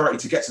majority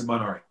to get to the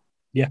minority.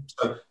 Yeah.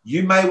 So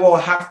you may well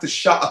have to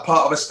shut a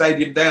part of a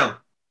stadium down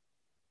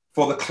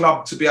for the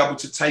club to be able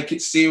to take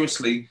it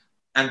seriously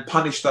and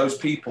punish those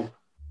people.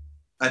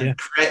 And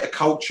create a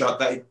culture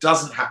that it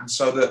doesn't happen,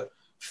 so that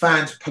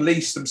fans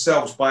police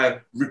themselves by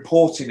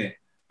reporting it.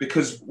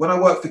 Because when I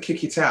worked for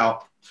Kick It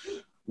Out,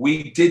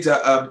 we did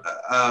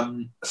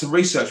some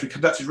research. We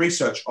conducted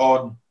research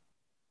on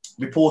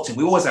reporting.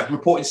 We always have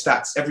reporting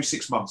stats every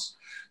 6 months.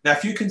 Now,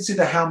 if you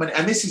consider how many,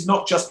 and this is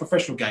not just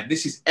professional game,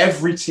 this is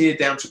every tier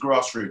down to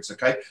grassroots,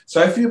 okay?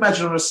 So if you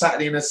imagine on a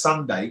Saturday and a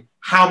Sunday,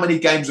 how many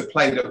games are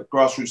played at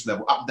grassroots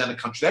level up and down the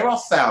country, there are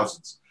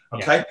thousands.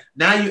 Okay. Yeah.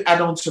 Now you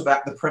add on to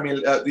that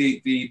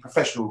the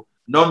professional,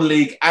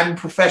 non-league and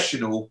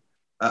professional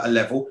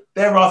level.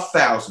 There are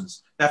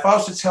thousands. Now, if I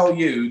was to tell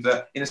you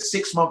that in a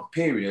 6-month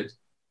period,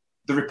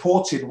 the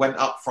reporting went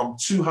up from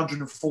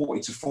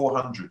 240 to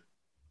 400.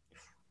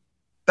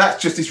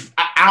 That's just this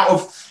out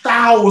of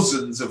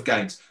thousands of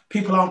games.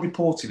 People aren't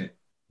reporting it.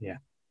 Yeah.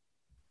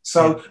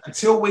 So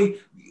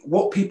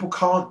what people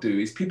can't do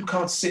is people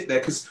can't sit there,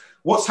 because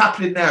what's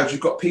happening now is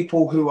you've got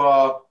people who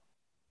are,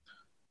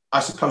 I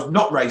suppose,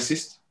 not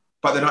racist,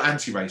 but they're not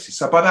anti-racist.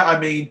 So by that, I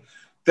mean,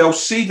 they'll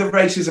see the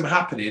racism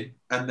happening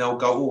and they'll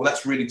go, oh,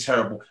 that's really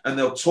terrible. And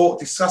they'll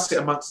discuss it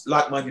amongst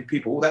like-minded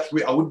people.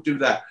 Oh, I wouldn't do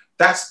that.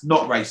 That's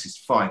not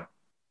racist. Fine.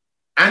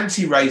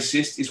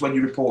 Anti-racist is when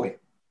you report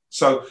it.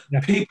 So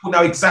people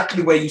know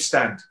exactly where you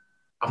stand.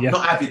 I'm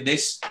not having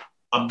this.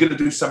 I'm going to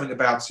do something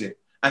about it.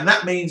 And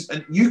that means,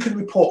 and you can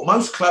report,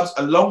 most clubs,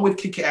 along with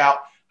Kick It Out,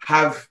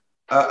 have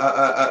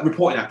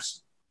reporting apps.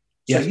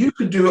 So you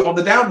can do it on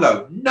the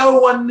download. No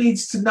one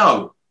needs to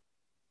know.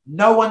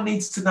 No one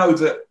needs to know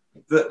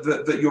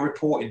that you're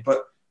reporting,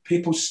 but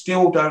people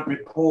still don't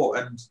report.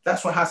 And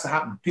that's what has to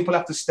happen. People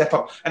have to step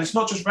up. And it's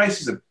not just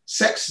racism,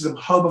 sexism,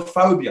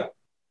 homophobia.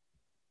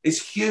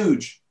 It's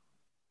huge.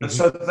 And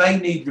so they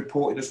need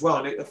reporting as well.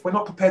 And if we're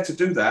not prepared to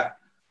do that,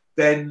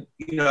 then,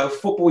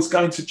 football is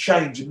going to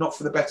change, and not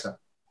for the better.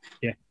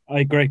 Yeah, I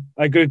agree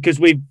because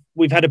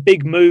we've had a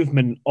big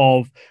movement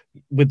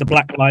with the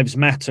Black Lives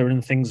Matter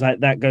and things like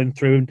that going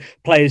through, and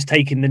players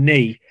taking the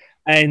knee,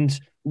 and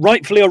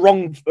rightfully or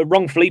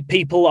wrongfully,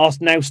 people are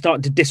now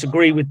starting to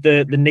disagree with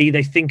the knee.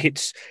 They think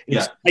it's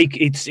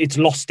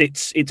lost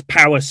its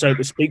power, so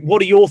to speak.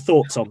 What are your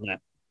thoughts on that?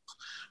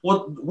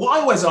 Well, what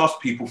I always ask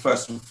people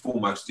first and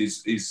foremost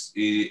is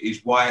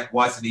why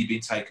is the knee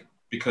being taken?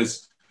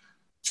 Because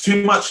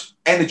too much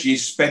energy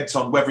is spent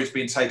on whether it's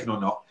being taken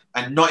or not,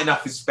 and not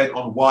enough is spent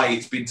on why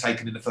it's been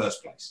taken in the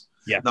first place.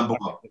 Yeah. Number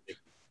one.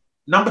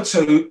 Number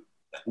two,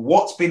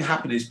 what's been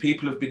happening is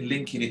people have been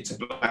linking it to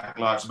Black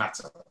Lives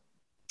Matter.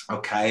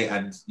 Okay,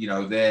 and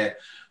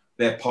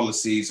their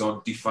policies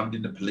on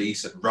defunding the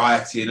police and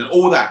rioting and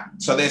all that.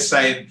 So they're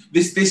saying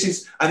this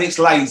is, and it's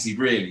lazy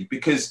really,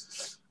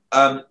 because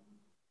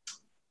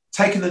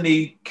taking the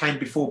knee came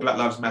before Black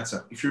Lives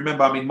Matter. If you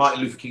remember,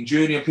 Martin Luther King Jr.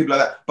 and people like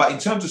that. But in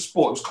terms of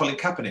sport, it was Colin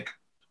Kaepernick.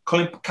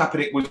 Colin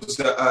Kaepernick was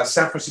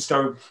San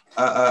Francisco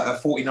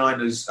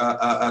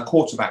 49ers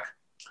quarterback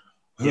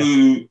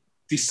who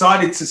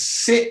decided to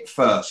sit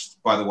first,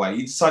 by the way.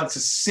 He decided to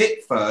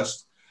sit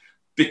first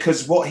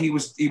because what he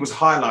was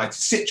highlighting,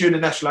 sit during the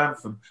national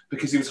anthem,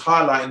 because he was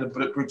highlighting the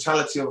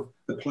brutality of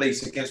the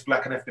police against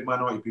black and ethnic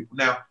minority people.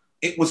 Now,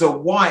 it was a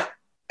white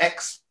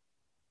ex-vet,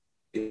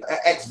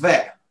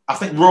 I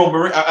think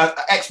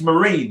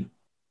ex-Marine,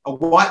 a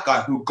white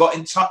guy who got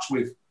in touch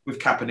with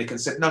Kaepernick and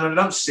said, no,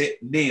 don't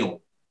sit,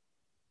 kneel,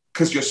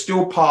 because you're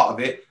still part of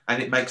it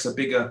and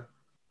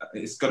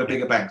it's got a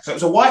bigger bang. So it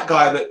was a white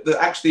guy that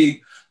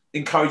actually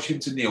encouraged him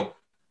to kneel.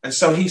 And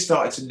so he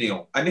started to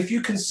kneel. And if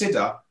you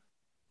consider,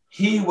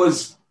 he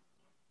was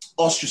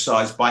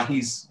ostracized by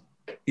his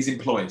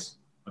employers,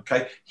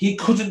 okay? He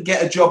couldn't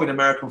get a job in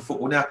American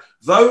football. Now,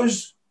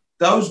 those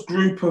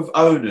group of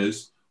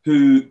owners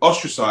who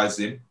ostracized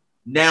him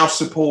now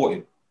support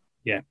him.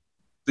 Yeah.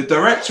 The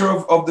director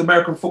of the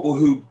American football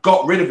who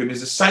got rid of him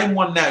is the same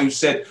one now who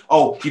said,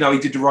 he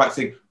did the right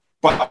thing.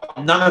 But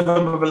none of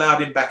them have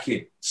allowed him back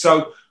in.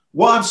 So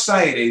what I'm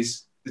saying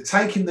is the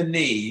taking the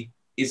knee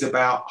is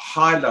about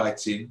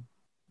highlighting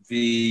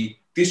the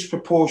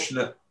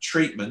disproportionate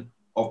treatment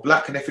of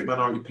black and ethnic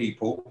minority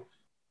people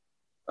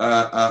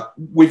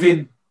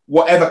within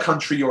whatever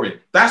country you're in.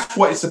 That's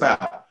what it's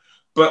about.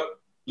 But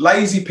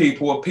lazy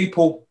people or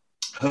people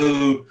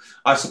who,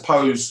 I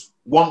suppose,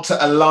 want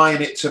to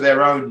align it to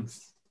their own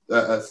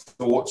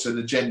thoughts and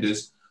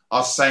agendas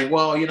are saying,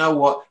 well, you know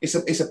what? It's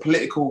a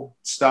political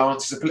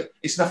stance.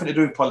 It's nothing to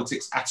do with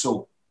politics at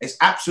all. It's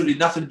absolutely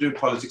nothing to do with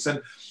politics.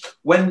 And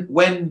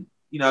when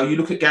you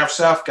look at Gareth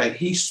Southgate,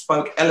 he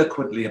spoke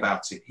eloquently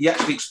about it. He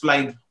actually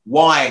explained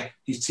why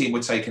his team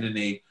were taking a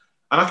knee.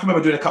 And I can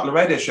remember doing a couple of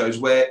radio shows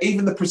where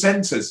even the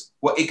presenters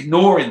were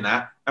ignoring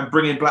that and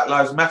bringing Black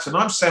Lives Matter. And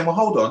I'm saying, well,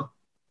 hold on.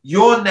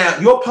 You're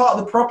part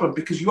of the problem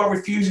because you are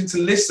refusing to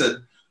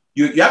listen.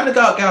 You're having to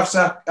go at Gareth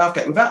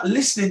Southgate without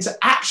listening to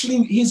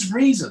actually his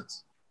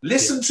reasons.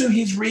 Listen to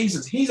his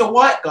reasons. He's a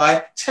white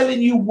guy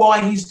telling you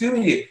why he's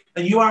doing it,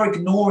 and you are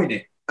ignoring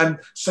it. And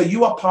so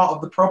you are part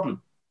of the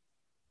problem.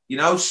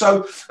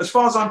 So as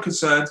far as I'm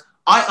concerned,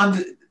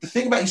 the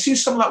thing about, you see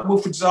someone like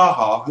Wilfried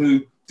Zaha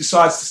who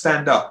decides to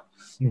stand up.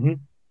 Mm-hmm.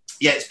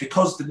 Yeah, it's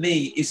because the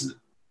knee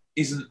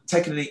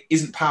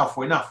isn't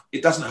powerful enough.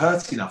 It doesn't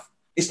hurt enough.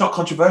 It's not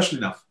controversial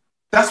enough.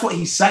 That's what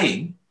he's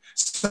saying.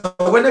 So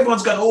when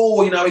everyone's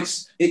going,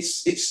 it's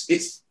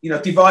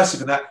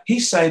divisive and that,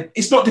 he's saying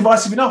it's not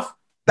divisive enough.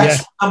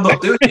 That's why I'm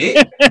not doing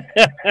it.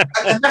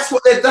 and that's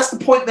the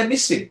point they're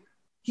missing.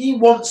 He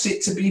wants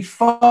it to be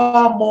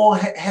far more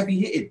heavy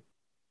hitting.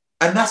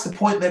 And that's the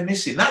point they're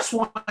missing. That's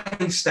why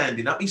he's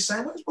standing up. He's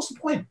saying, what's the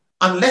point?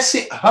 Unless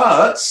it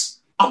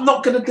hurts, I'm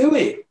not going to do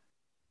it.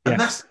 And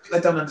that's what they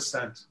don't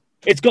understand.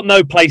 It's got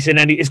no place in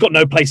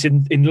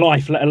in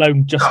life, let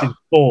alone just in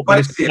sport.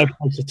 It's got no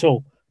place at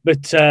all.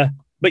 But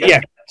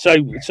yeah. So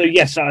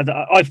yes,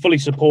 I fully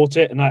support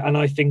it, and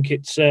I think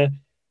it's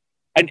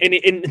and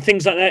in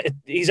things like that,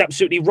 he's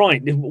absolutely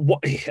right.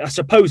 I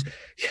suppose,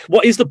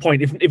 what is the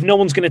point if no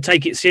one's going to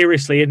take it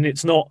seriously and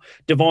it's not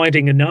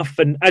dividing enough?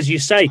 And as you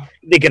say,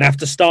 they're going to have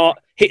to start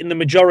hitting the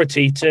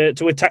majority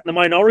to attack the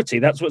minority.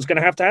 That's what's going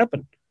to have to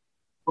happen.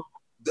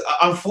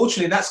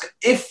 Unfortunately, that's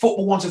if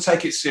football wants to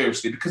take it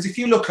seriously. Because if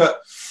you look at,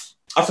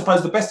 I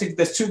suppose the best thing,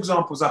 there's two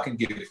examples I can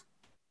give.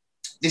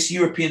 This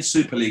European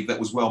Super League that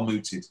was well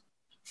mooted.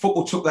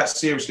 Football took that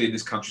seriously in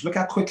this country. Look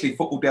how quickly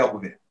football dealt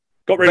with it.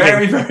 Got rid of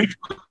it. Very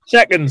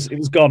seconds, it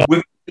was gone.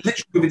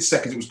 Literally within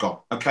seconds, it was gone.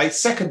 Okay.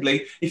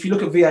 Secondly, if you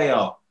look at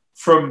VAR,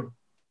 from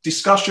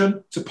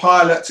discussion to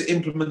pilot to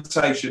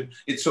implementation,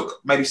 it took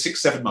maybe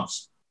 6-7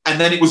 months, and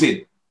then it was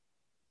in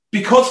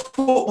because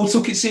football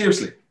took it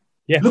seriously.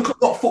 Yeah. Look at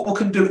what football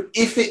can do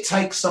if it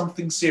takes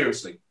something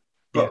seriously.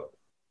 But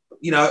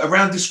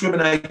around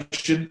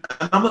discrimination,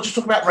 and I'm not just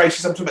talking about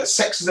racism, I'm talking about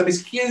sexism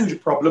is a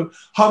huge problem.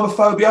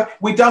 Homophobia,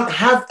 we don't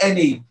have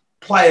any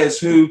players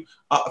who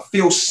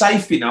feel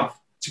safe enough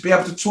to be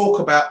able to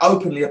talk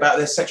openly about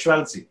their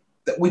sexuality.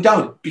 That we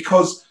don't,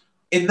 because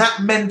in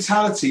that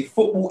mentality,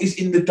 football is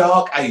in the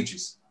dark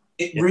ages.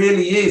 It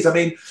really is. I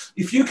mean,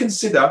 if you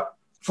consider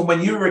from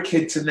when you were a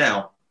kid to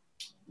now,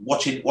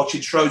 watching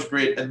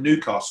Shrewsbury and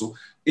Newcastle,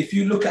 if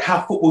you look at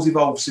how football's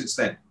evolved since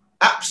then,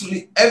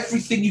 absolutely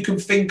everything you can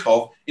think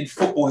of in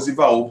football has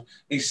evolved,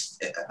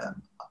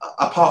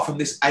 apart from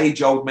this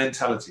age-old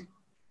mentality.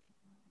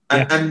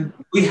 And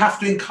we have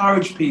to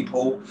encourage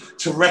people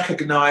to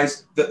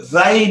recognise that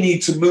they need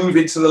to move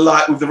into the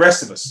light with the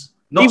rest of us.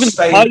 Not even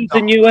stay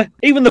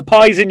even the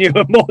pies in you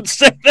are more.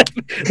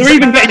 They're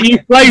even getting new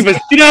flavours.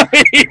 You know,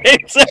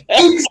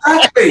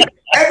 exactly.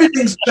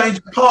 Everything's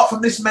changed apart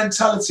from this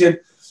mentality, and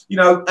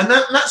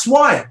that's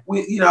why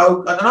and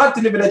I've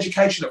delivered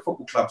education at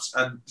football clubs,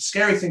 and the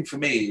scary thing for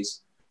me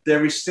is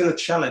there is still a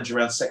challenge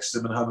around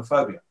sexism and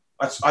homophobia.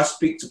 I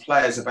speak to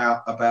players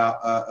about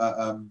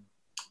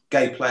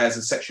gay players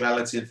and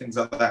sexuality and things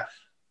like that,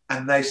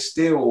 and they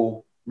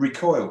still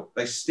recoil.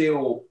 They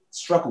still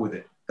struggle with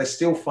it. They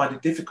still find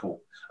it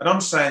difficult. And I'm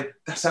saying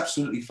that's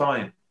absolutely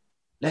fine.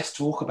 Let's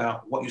talk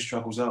about what your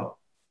struggles are.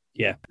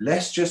 Yeah.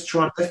 Let's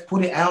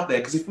put it out there,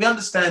 because if we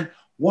understand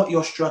what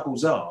your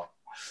struggles are,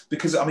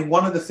 Because, I mean,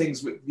 one of the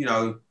things, you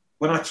know,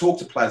 when I talk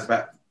to players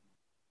about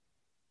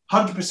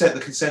 100% the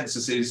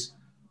consensus is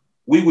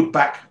we would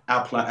back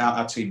our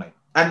teammate.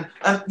 And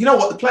you know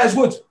what? The players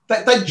would.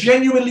 They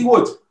genuinely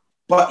would.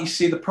 But you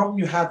see, the problem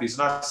you have is,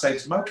 and I say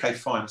to them, okay,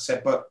 fine. I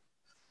said, but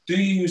do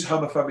you use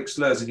homophobic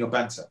slurs in your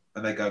banter?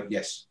 And they go,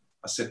 yes.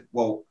 I said,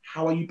 well,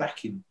 how are you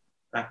backing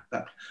that?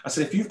 I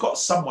said, if you've got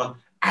someone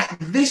at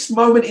this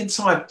moment in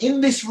time, in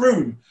this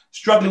room,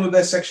 struggling with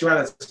their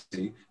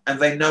sexuality, and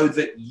they know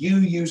that you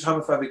use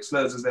homophobic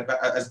slurs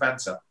as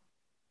banter,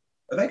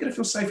 are they going to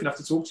feel safe enough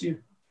to talk to you?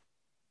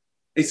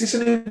 Is this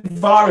an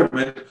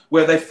environment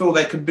where they feel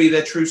they can be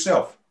their true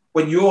self?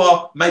 When you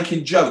are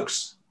making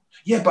jokes,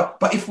 yeah,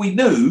 but if we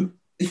knew,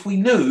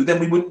 then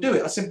we wouldn't do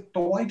it. I said,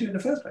 but why do it in the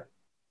first place?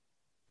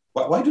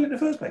 Why do it in the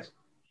first place?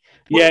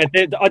 Yeah,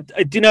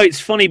 you know, it's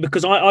funny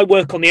because I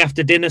work on the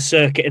after dinner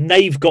circuit and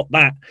they've got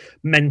that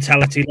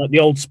mentality, like the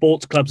old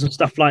sports clubs and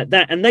stuff like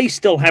that. And they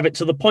still have it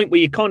to the point where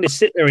you kind of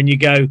sit there and you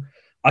go,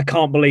 I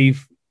can't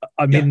believe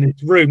I'm in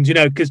this room, you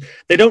know, because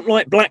they don't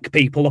like black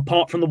people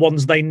apart from the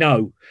ones they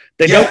know.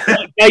 They don't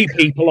like gay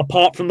people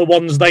apart from the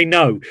ones they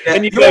know. Yeah,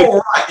 and you're all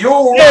right. You're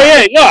all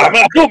right. Yeah. I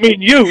mean, I don't mean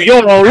you.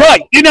 You're all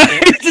right. You know,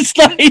 it's just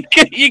like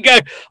you go,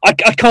 I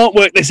can't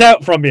work this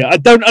out from you. I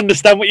don't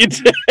understand what you're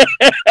doing.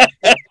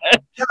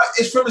 Yeah,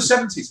 it's from the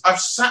 70s. I've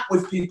sat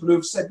with people who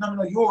have said,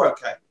 no, you're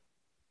okay.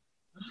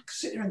 And I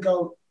sit there and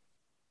go,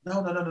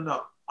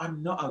 no,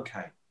 I'm not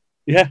okay.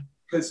 Yeah.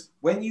 Because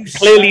when you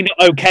clearly not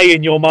okay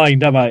in your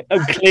mind, am I?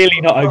 I'm clearly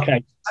not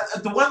okay.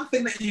 The one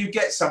thing that you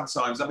get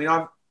sometimes, I mean,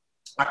 I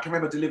can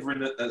remember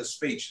delivering a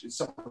speech, it's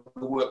some of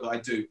the work that I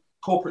do,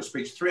 corporate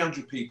speech,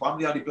 300 people. I'm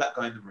the only black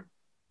guy in the room.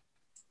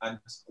 And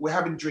we're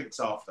having drinks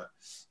after.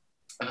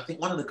 And I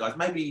think one of the guys,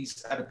 maybe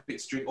he's had a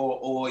bit to drink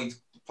or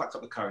he's plucked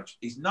up the courage.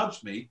 He's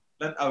nudged me,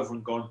 leant over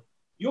and gone,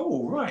 you're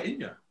all right, aren't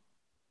you?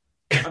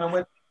 And I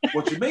went,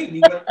 what do you mean?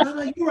 He went,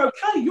 no, you're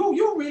okay.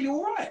 You're really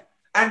all right.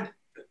 And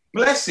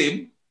bless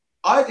him,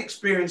 I'd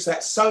experienced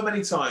that so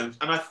many times,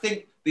 and I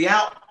think the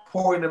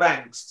outpouring of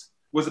angst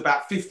was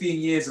about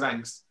 15 years of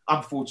angst,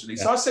 unfortunately.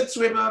 Yeah. So I said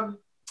to him,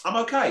 I'm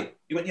okay.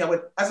 He went, yeah,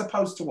 well, as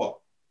opposed to what?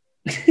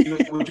 He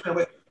went, well,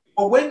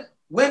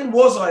 when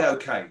was I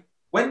okay?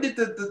 When did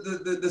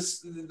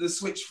the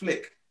switch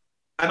flick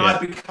and I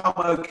become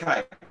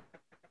okay?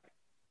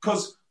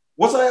 Because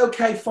was I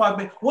okay 5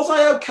 minutes? Was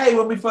I okay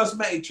when we first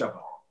met each other?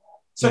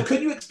 So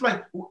can you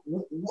explain,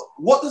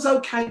 what does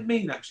okay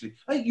mean, actually?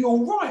 Hey, you're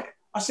all right.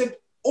 I said,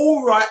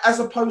 all right, as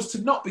opposed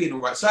to not being all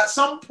right. So at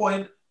some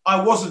point,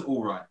 I wasn't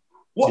all right.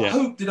 What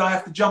hoop did I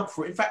have to jump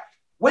through? In fact,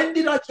 when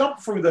did I jump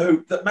through the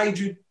hoop that made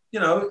you, you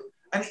know,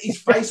 and his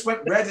face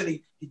went red and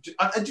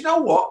and you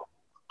know what?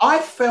 I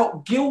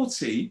felt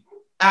guilty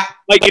at...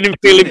 Like you didn't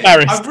feel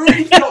embarrassed. I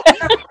really felt...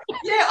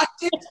 Yeah, I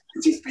did.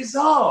 It is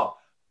bizarre.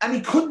 And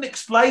he couldn't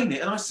explain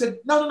it. And I said,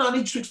 no, I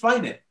need you to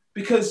explain it.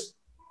 Because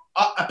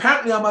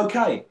apparently I'm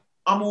okay.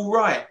 I'm all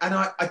right. And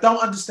I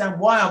don't understand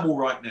why I'm all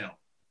right now.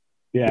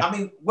 Yeah. I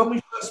mean, when we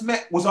first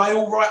met, was I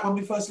all right when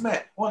we first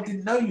met? Well, I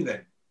didn't know you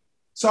then.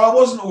 So I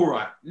wasn't all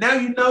right. Now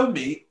you know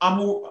me, I'm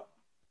all right.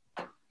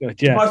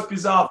 Good, yeah. The most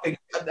bizarre thing.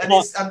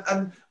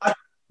 And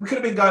we could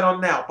have been going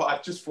on now, but I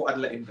just thought I'd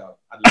let him go.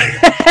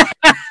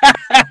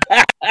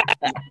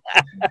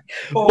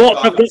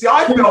 See,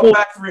 I felt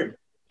bad for him.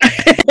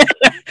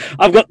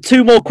 I've got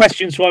two more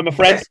questions for you, my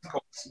friend.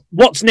 Yes,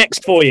 what's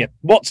next for you?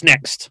 What's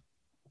next?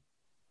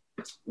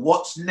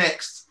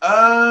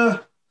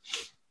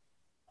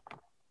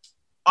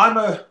 I'm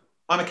a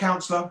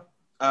counsellor,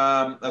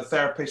 a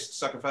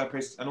therapist,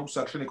 psychotherapist, and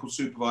also a clinical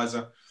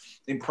supervisor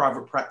in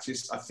private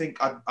practice. I think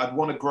I'd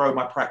want to grow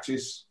my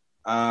practice,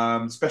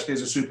 especially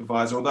as a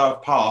supervisor. Although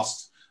I've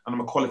passed and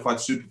I'm a qualified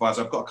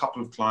supervisor, I've got a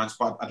couple of clients,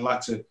 but I'd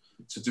like to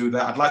do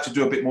that. I'd like to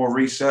do a bit more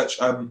research.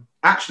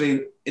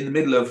 Actually, in the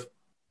middle of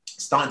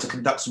starting to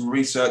conduct some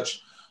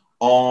research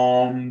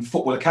on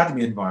football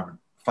academy environment,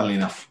 funnily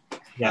enough.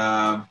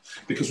 Yeah.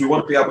 Because we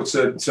want to be able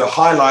to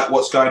highlight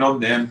what's going on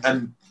there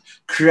and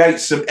create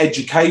some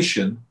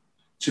education,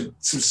 some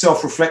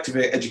self-reflective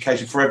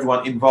education for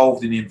everyone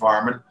involved in the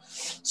environment.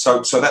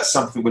 So that's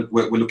something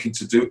we're looking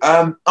to do.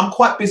 I'm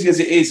quite busy as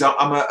it is.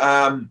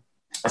 I'm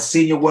a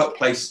senior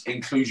workplace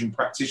inclusion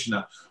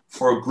practitioner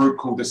for a group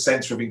called the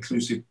Centre of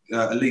Inclusive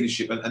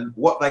Leadership. And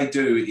what they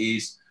do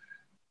is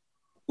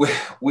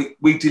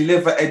we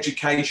deliver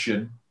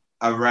education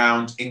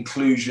around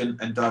inclusion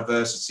and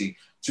diversity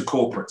to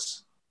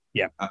corporates.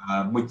 Yeah,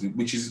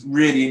 which is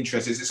really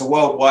interesting. It's a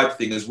worldwide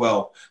thing as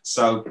well.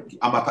 So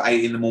I'm up at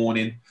 8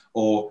 a.m.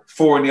 or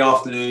 4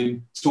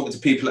 p.m. talking to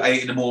people at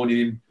 8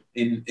 a.m.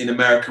 in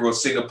America or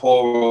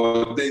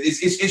Singapore.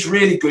 It's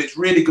really good. It's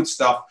really good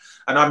stuff.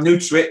 And I'm new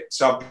to it,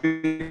 so I've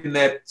been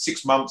there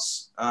 6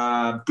 months.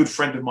 Good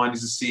friend of mine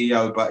is the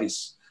CEO, but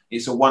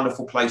it's a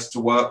wonderful place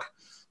to work.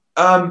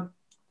 You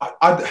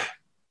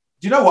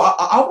know what?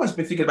 I've always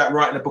been thinking about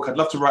writing a book. I'd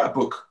love to write a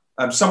book.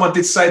 Someone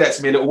did say that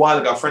to me a little while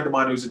ago. A friend of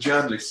mine who's a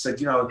journalist said,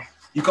 you know,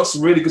 you've got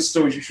some really good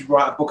stories. You should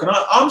write a book. And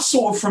I'm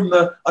sort of from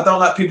the I don't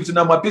like people to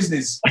know my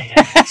business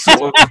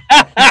sort of.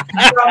 I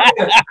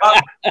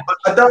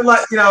don't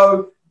like,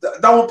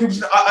 don't want people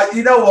to.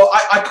 You know what?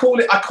 I call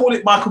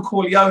it Michael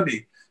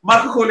Corleone.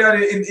 Michael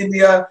Corleone in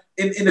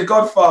The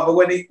Godfather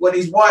when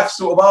his wife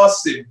sort of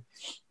asked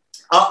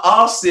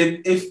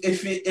him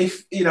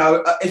if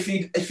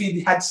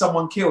he had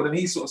someone killed, and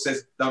he sort of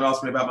says, "Don't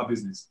ask me about my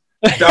business."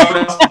 And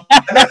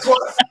that's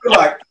what I feel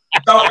like.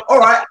 All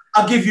right,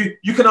 I'll give you.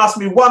 You can ask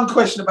me one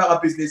question about my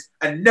business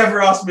and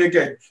never ask me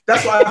again.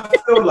 That's what I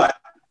feel like.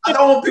 I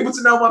don't want people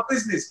to know my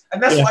business,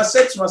 and that's what I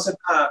said to him. I said,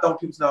 "Nah, I don't want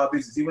people to know my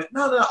business." He went,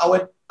 "No." I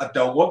went, "I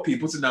don't want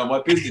people to know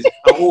my business."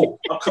 I'm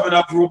coming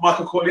over with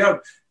Michael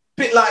Corleone,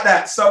 bit like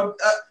that. So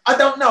I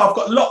don't know. I've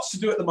got lots to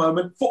do at the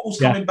moment. Football's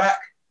coming back,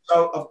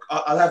 so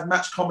I'll have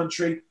match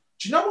commentary.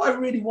 Do you know what I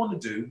really want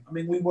to do? I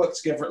mean, we work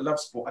together at Love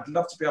Sport. I'd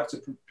love to be able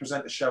to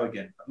present a show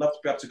again. I'd love to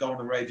be able to go on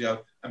the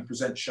radio and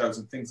present shows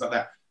and things like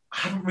that. I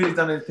haven't really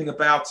done anything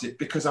about it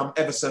because I'm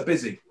ever so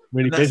busy.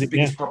 Really busy. That's the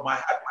biggest problem I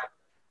had.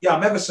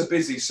 I'm ever so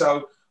busy.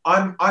 So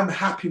I'm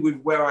happy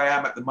with where I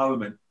am at the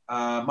moment.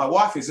 My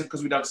wife isn't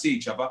because we don't see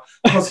each other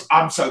because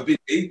I'm so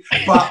busy.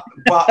 But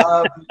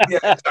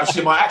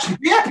she might actually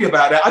be happy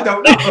about it. I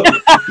don't know.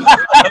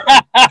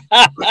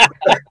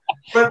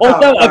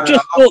 I've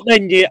just thought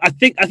then, I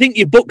think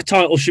your book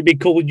title should be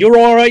called "You're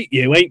All Right,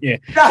 You Ain't You."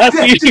 That's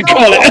what you should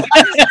call it.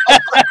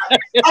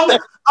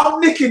 I'm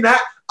nicking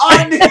that.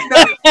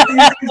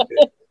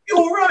 You're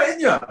all right,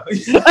 ain't you?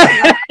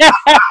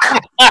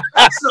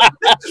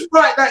 Just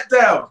write that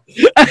down.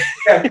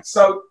 Yeah.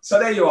 So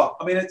there you are.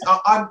 I mean,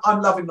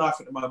 I'm loving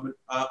life at the moment.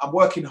 I'm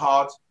working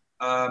hard.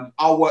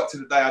 I'll work to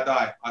the day I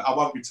die. I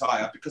won't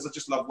retire because I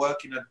just love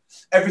working and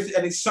everything.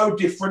 And it's so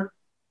different.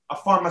 I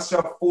find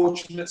myself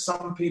fortunate.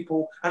 Some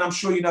people, and I'm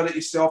sure you know that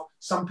yourself,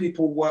 some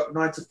people work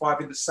 9 to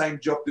 5 in the same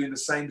job, doing the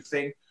same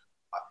thing.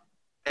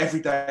 Every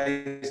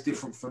day is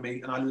different for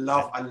me. And I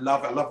love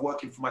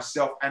working for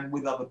myself and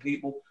with other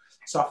people.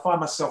 So I find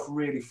myself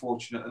really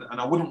fortunate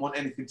and I wouldn't want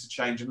anything to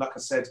change. And like I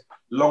said,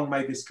 long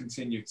may this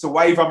continue. It's a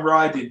wave I'm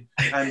riding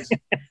and,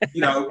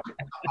 I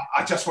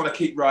just want to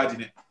keep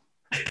riding it.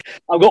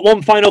 I've got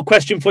one final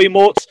question for you,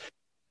 Morts.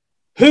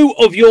 Who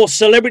of your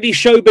celebrity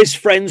showbiz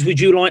friends would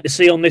you like to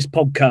see on this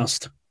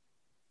podcast?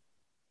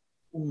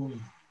 Ooh.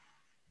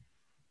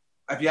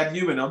 Have you had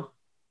Ewan on?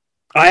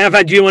 I have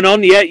had Ewan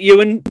on. Yeah,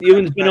 Ewan's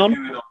been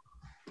on.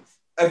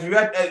 Have you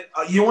had?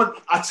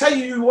 I tell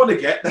you, you want to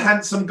get the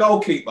handsome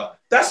goalkeeper.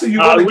 That's who you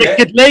want to get.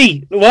 Richard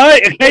Lee.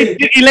 Right? Okay,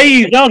 Dickie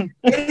Lee's on.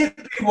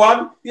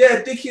 One,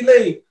 yeah, Dickie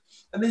Lee,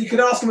 and then you can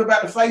ask him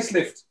about the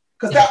facelift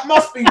because that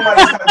must be why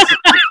he's handsome.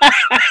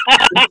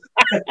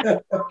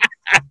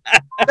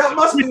 That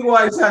must be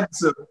why he's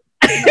handsome.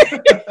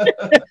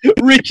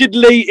 Richard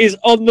Lee is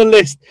on the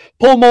list.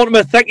 Paul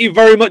Mortimer, thank you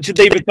very much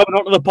indeed for coming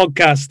on to the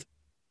podcast.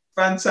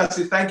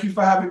 Fantastic. Thank you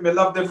for having me.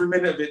 Loved every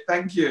minute of it.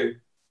 Thank you.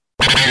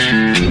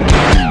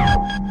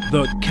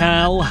 The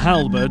Cal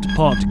Halbert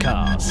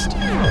Podcast.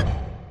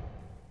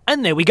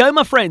 And there we go,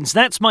 my friends.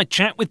 That's my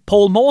chat with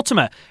Paul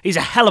Mortimer. He's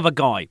a hell of a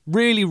guy.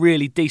 Really,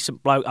 really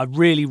decent bloke. I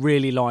really,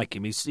 really like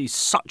him. He's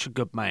such a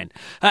good man.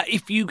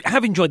 If you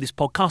have enjoyed this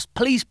podcast,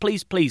 please,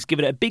 please, please give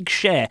it a big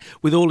share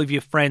with all of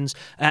your friends.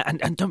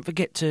 And don't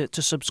forget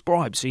to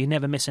subscribe so you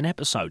never miss an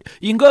episode.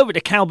 You can go over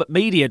to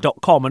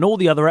calbertmedia.com and all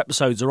the other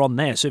episodes are on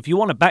there. So if you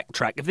want to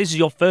backtrack, if this is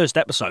your first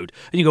episode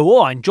and you go,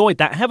 I enjoyed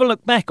that, have a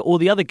look back at all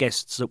the other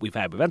guests that we've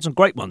had. We've had some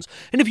great ones.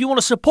 And if you want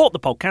to support the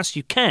podcast,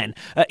 you can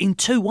in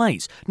 2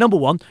 ways. Number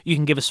one, you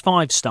can give us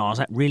 5 stars.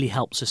 That really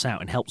helps us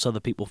out and helps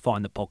other people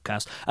find the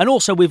podcast. And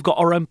also, we've got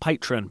our own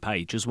Patreon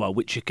page as well,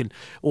 which you can,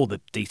 all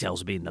the details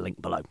will be in the link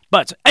below.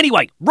 But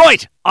anyway,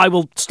 right, I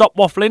will stop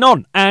waffling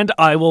on and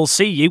I will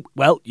see you,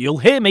 you'll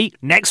hear me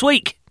next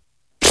week.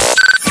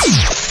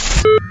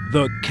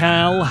 The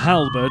Cal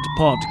Halbert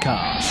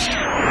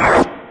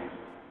Podcast.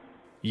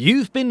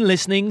 You've been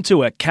listening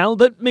to a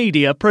Calbert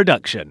Media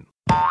production.